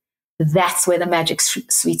belonging, that's where the magic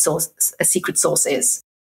secret sauce is.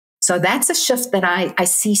 So that's a shift that I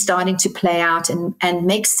see starting to play out and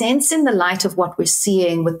make sense in the light of what we're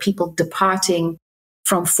seeing with people departing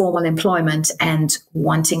from formal employment and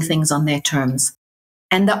wanting things on their terms.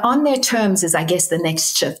 And the on their terms is, I guess, the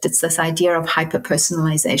next shift. It's this idea of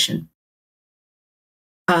hyper-personalization.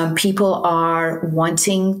 People are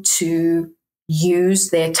wanting to use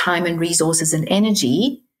their time and resources and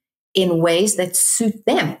energy in ways that suit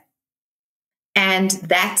them. And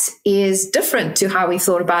that is different to how we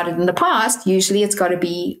thought about it in the past. Usually it's got to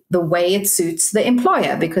be the way it suits the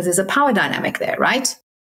employer, because there's a power dynamic there, right?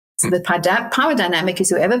 So the power dynamic is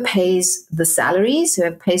whoever pays the salaries,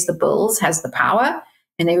 whoever pays the bills has the power,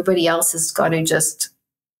 and everybody else has got to just,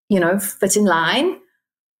 fit in line.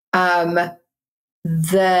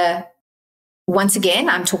 Once again,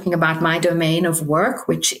 I'm talking about my domain of work,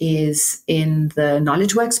 which is in the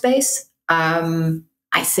knowledge workspace.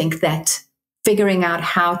 I think that figuring out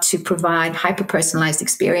how to provide hyper-personalized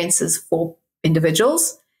experiences for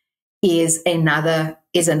individuals is another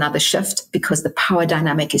shift, because the power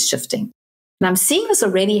dynamic is shifting. And I'm seeing this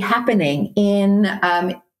already happening in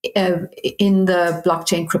the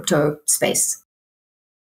blockchain crypto space.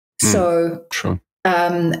 So, sure.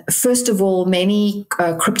 First of all, many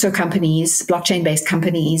crypto companies, blockchain-based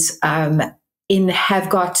companies, have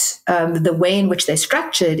got the way in which they're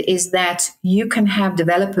structured is that you can have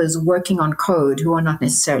developers working on code who are not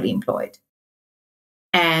necessarily employed.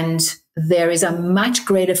 And there is a much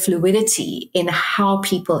greater fluidity in how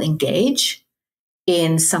people engage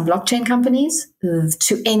in some blockchain companies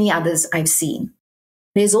to any others I've seen.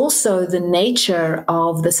 There's also the nature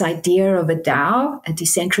of this idea of a DAO, a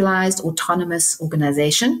decentralized autonomous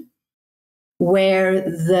organization, where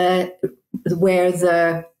the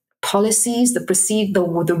policies,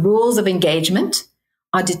 the rules of engagement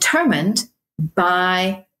are determined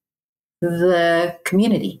by the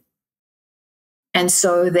community. And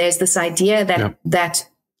so there's this idea that, that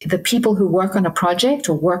the people who work on a project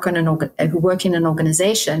or work on who work in an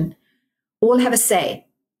organization all have a say.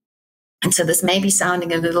 And so this may be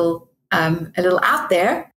sounding a little out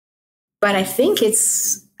there, but I think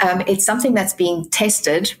it's something that's being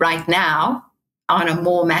tested right now on a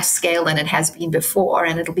more mass scale than it has been before.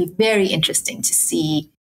 And it'll be very interesting to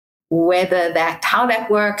see how that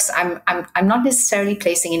works. I'm not necessarily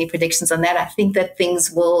placing any predictions on that. I think that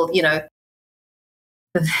things will,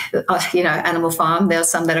 Animal Farm, there are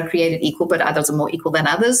some that are created equal, but others are more equal than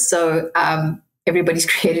others. So everybody's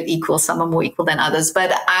created equal. Some are more equal than others.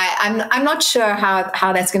 But I'm not sure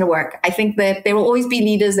how that's going to work. I think that there will always be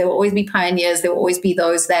leaders. There will always be pioneers. There will always be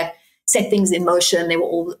those that set things in motion. There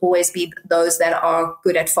will always be those that are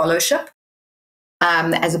good at fellowship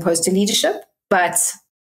as opposed to leadership. But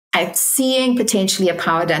I'm seeing potentially a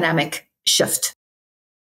power dynamic shift.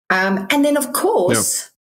 And then, of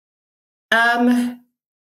course, the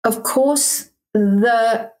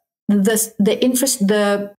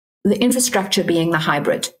infrastructure being the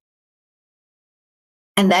hybrid.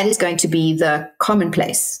 And that is going to be the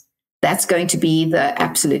commonplace. That's going to be the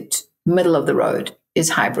absolute middle of the road, is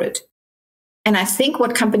hybrid. And I think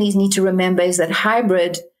what companies need to remember is that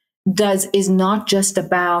hybrid is not just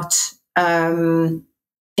about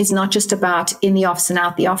it's not just about in the office and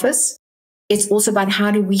out the office. It's also about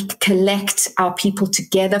how do we collect our people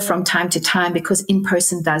together from time to time, because in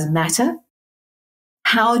person does matter.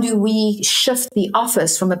 How do we shift the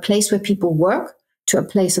office from a place where people work to a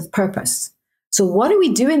place of purpose? So what do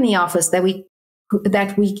we do in the office that we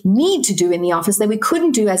need to do in the office that we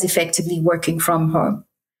couldn't do as effectively working from home?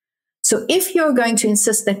 So if you're going to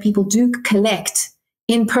insist that people do collect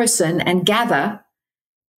in person and gather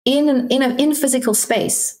in physical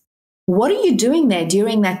space, what are you doing there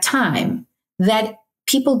during that time that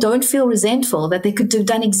people don't feel resentful that they could have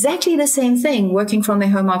done exactly the same thing working from their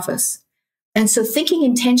home office? And so thinking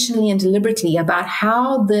intentionally and deliberately about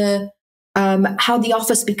how the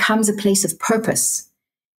office becomes a place of purpose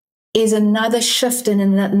is another shift and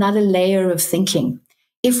another layer of thinking.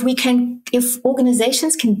 If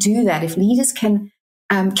organizations can do that, if leaders can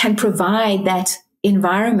provide that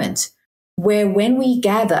environment where when we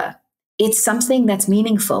gather, it's something that's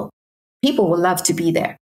meaningful, people will love to be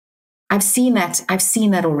there. I've seen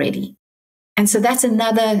that already. And so that's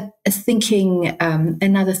another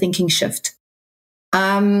thinking shift.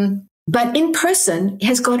 But in person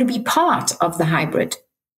has got to be part of the hybrid.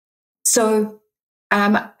 So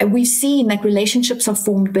we've seen that relationships are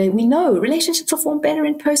formed better. We know relationships are formed better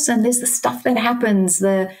in person. There's the stuff that happens.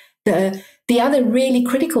 The other really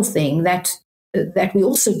critical thing that we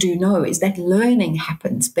also do know is that learning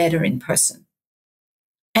happens better in person.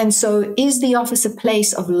 And so is the office a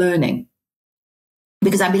place of learning?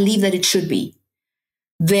 Because I believe that it should be.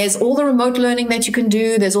 There's all the remote learning that you can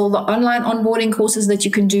do. There's all the online onboarding courses that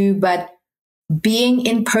you can do. But being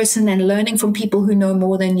in person and learning from people who know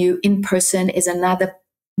more than you in person is another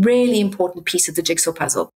really important piece of the jigsaw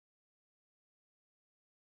puzzle.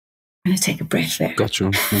 I'm going to take a breath there. Got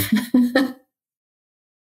you.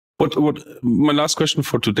 What? My last question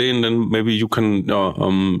for today, and then maybe you can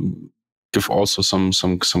give also some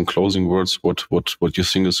closing words. What you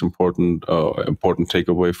think is important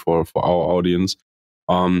takeaway for our audience.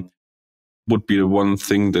 Would be the one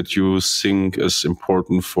thing that you think is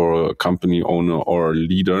important for a company owner or a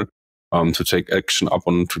leader to take action up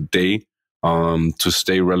on today to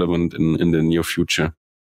stay relevant in the near future?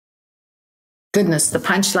 Goodness, the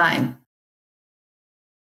punchline.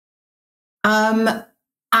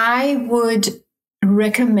 I would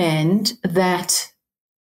recommend that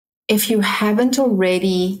if you haven't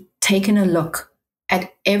already taken a look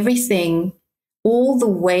at everything, all the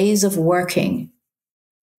ways of working,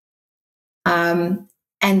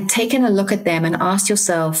 and taken a look at them and asked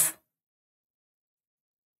yourself,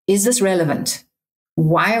 is this relevant?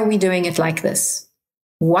 Why are we doing it like this?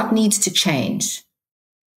 What needs to change?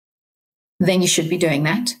 Then you should be doing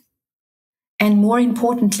that. And more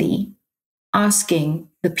importantly, asking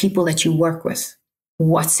the people that you work with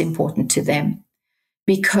what's important to them.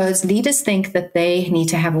 Because leaders think that they need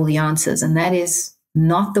to have all the answers, and that is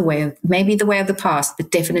not maybe the way of the past,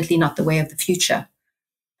 but definitely not the way of the future.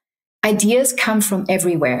 Ideas come from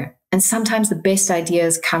everywhere. And sometimes the best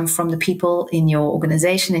ideas come from the people in your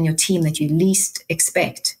organization and your team that you least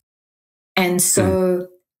expect. And so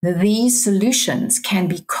these solutions can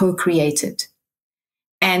be co-created.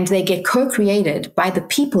 And they get co-created by the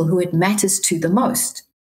people who it matters to the most.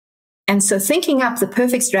 And so thinking up the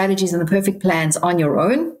perfect strategies and the perfect plans on your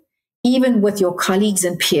own, even with your colleagues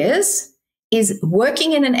and peers, is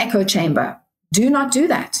working in an echo chamber. Do not do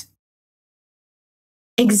that.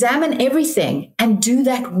 examine everything and do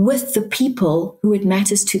that with the people who it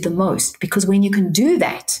matters to the most. Because when you can do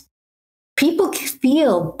that, people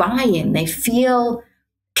feel buy-in, they feel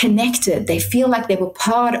connected, they feel like they were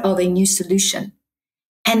part of a new solution.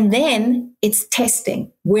 And then it's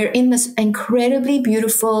testing. We're in this incredibly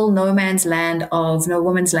beautiful no woman's land of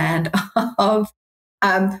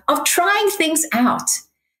trying things out.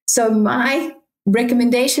 So my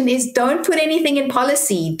recommendation is don't put anything in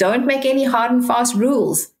policy. Don't make any hard and fast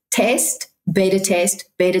rules. Test, beta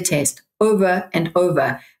test, over and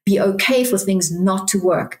over. Be okay for things not to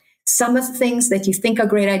work. Some of the things that you think are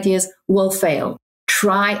great ideas will fail.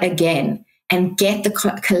 Try again and get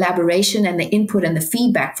the collaboration and the input and the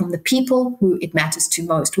feedback from the people who it matters to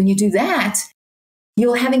most. When you do that,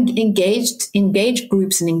 you'll have engaged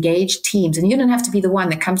groups and engaged teams, and you don't have to be the one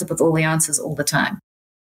that comes up with all the answers all the time.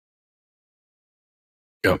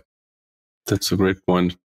 Yeah, that's a great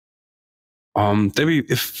point. Debbie,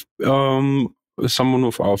 if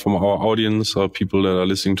someone from our audience or people that are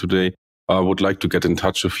listening today would like to get in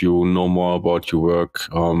touch with you, know more about your work,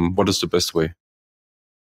 what is the best way?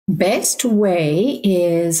 Best way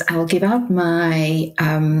is I'll give out my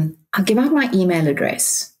email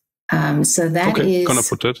address. So that is, can I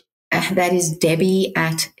put that? That is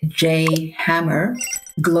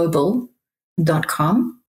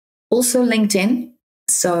debbie@jhammerglobal.com. Also LinkedIn.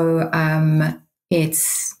 So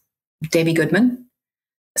it's Debbie Goodman.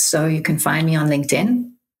 So you can find me on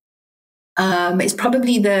LinkedIn. It's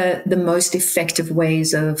probably the most effective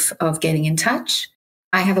ways of getting in touch.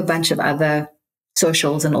 I have a bunch of other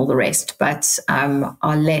socials and all the rest, but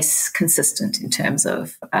are less consistent in terms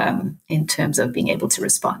of being able to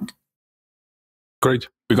respond. Great.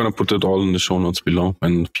 We're going to put it all in the show notes below,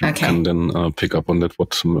 and people can then pick up on that,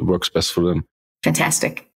 what works best for them.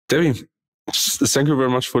 Fantastic. Debbie, thank you very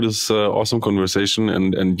much for this awesome conversation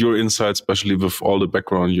and your insights, especially with all the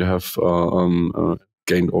background you have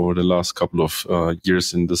gained over the last couple of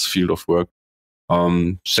years in this field of work.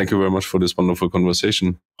 Thank you very much for this wonderful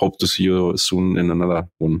conversation. Hope to see you soon in another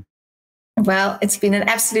one. Well, it's been an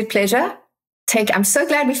absolute pleasure. I'm so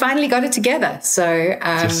glad we finally got it together. So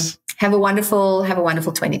yes. Have a wonderful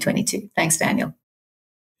 2022. Thanks, Daniel.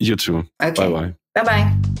 You too. Okay. Bye-bye.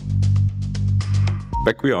 Bye-bye.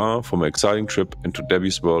 Back we are from an exciting trip into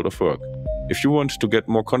Debbie's world of work. If you want to get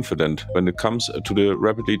more confident when it comes to the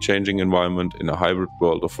rapidly changing environment in a hybrid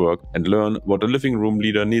world of work and learn what a living room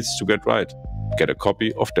leader needs to get right, get a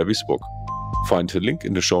copy of Debbie's book. Find the link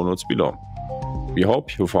in the show notes below. We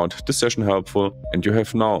hope you found this session helpful and you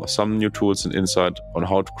have now some new tools and insight on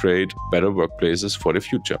how to create better workplaces for the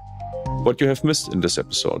future. What you have missed in this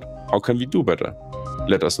episode? How can we do better?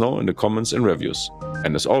 Let us know in the comments and reviews.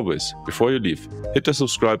 And as always, before you leave, hit the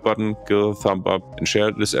subscribe button, give a thumb up, and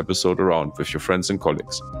share this episode around with your friends and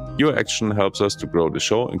colleagues. Your action helps us to grow the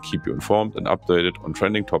show and keep you informed and updated on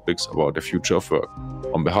trending topics about the future of work.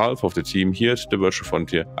 On behalf of the team here at The Virtual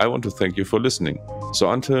Frontier, I want to thank you for listening.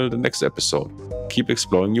 So until the next episode, keep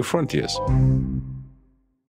exploring new frontiers.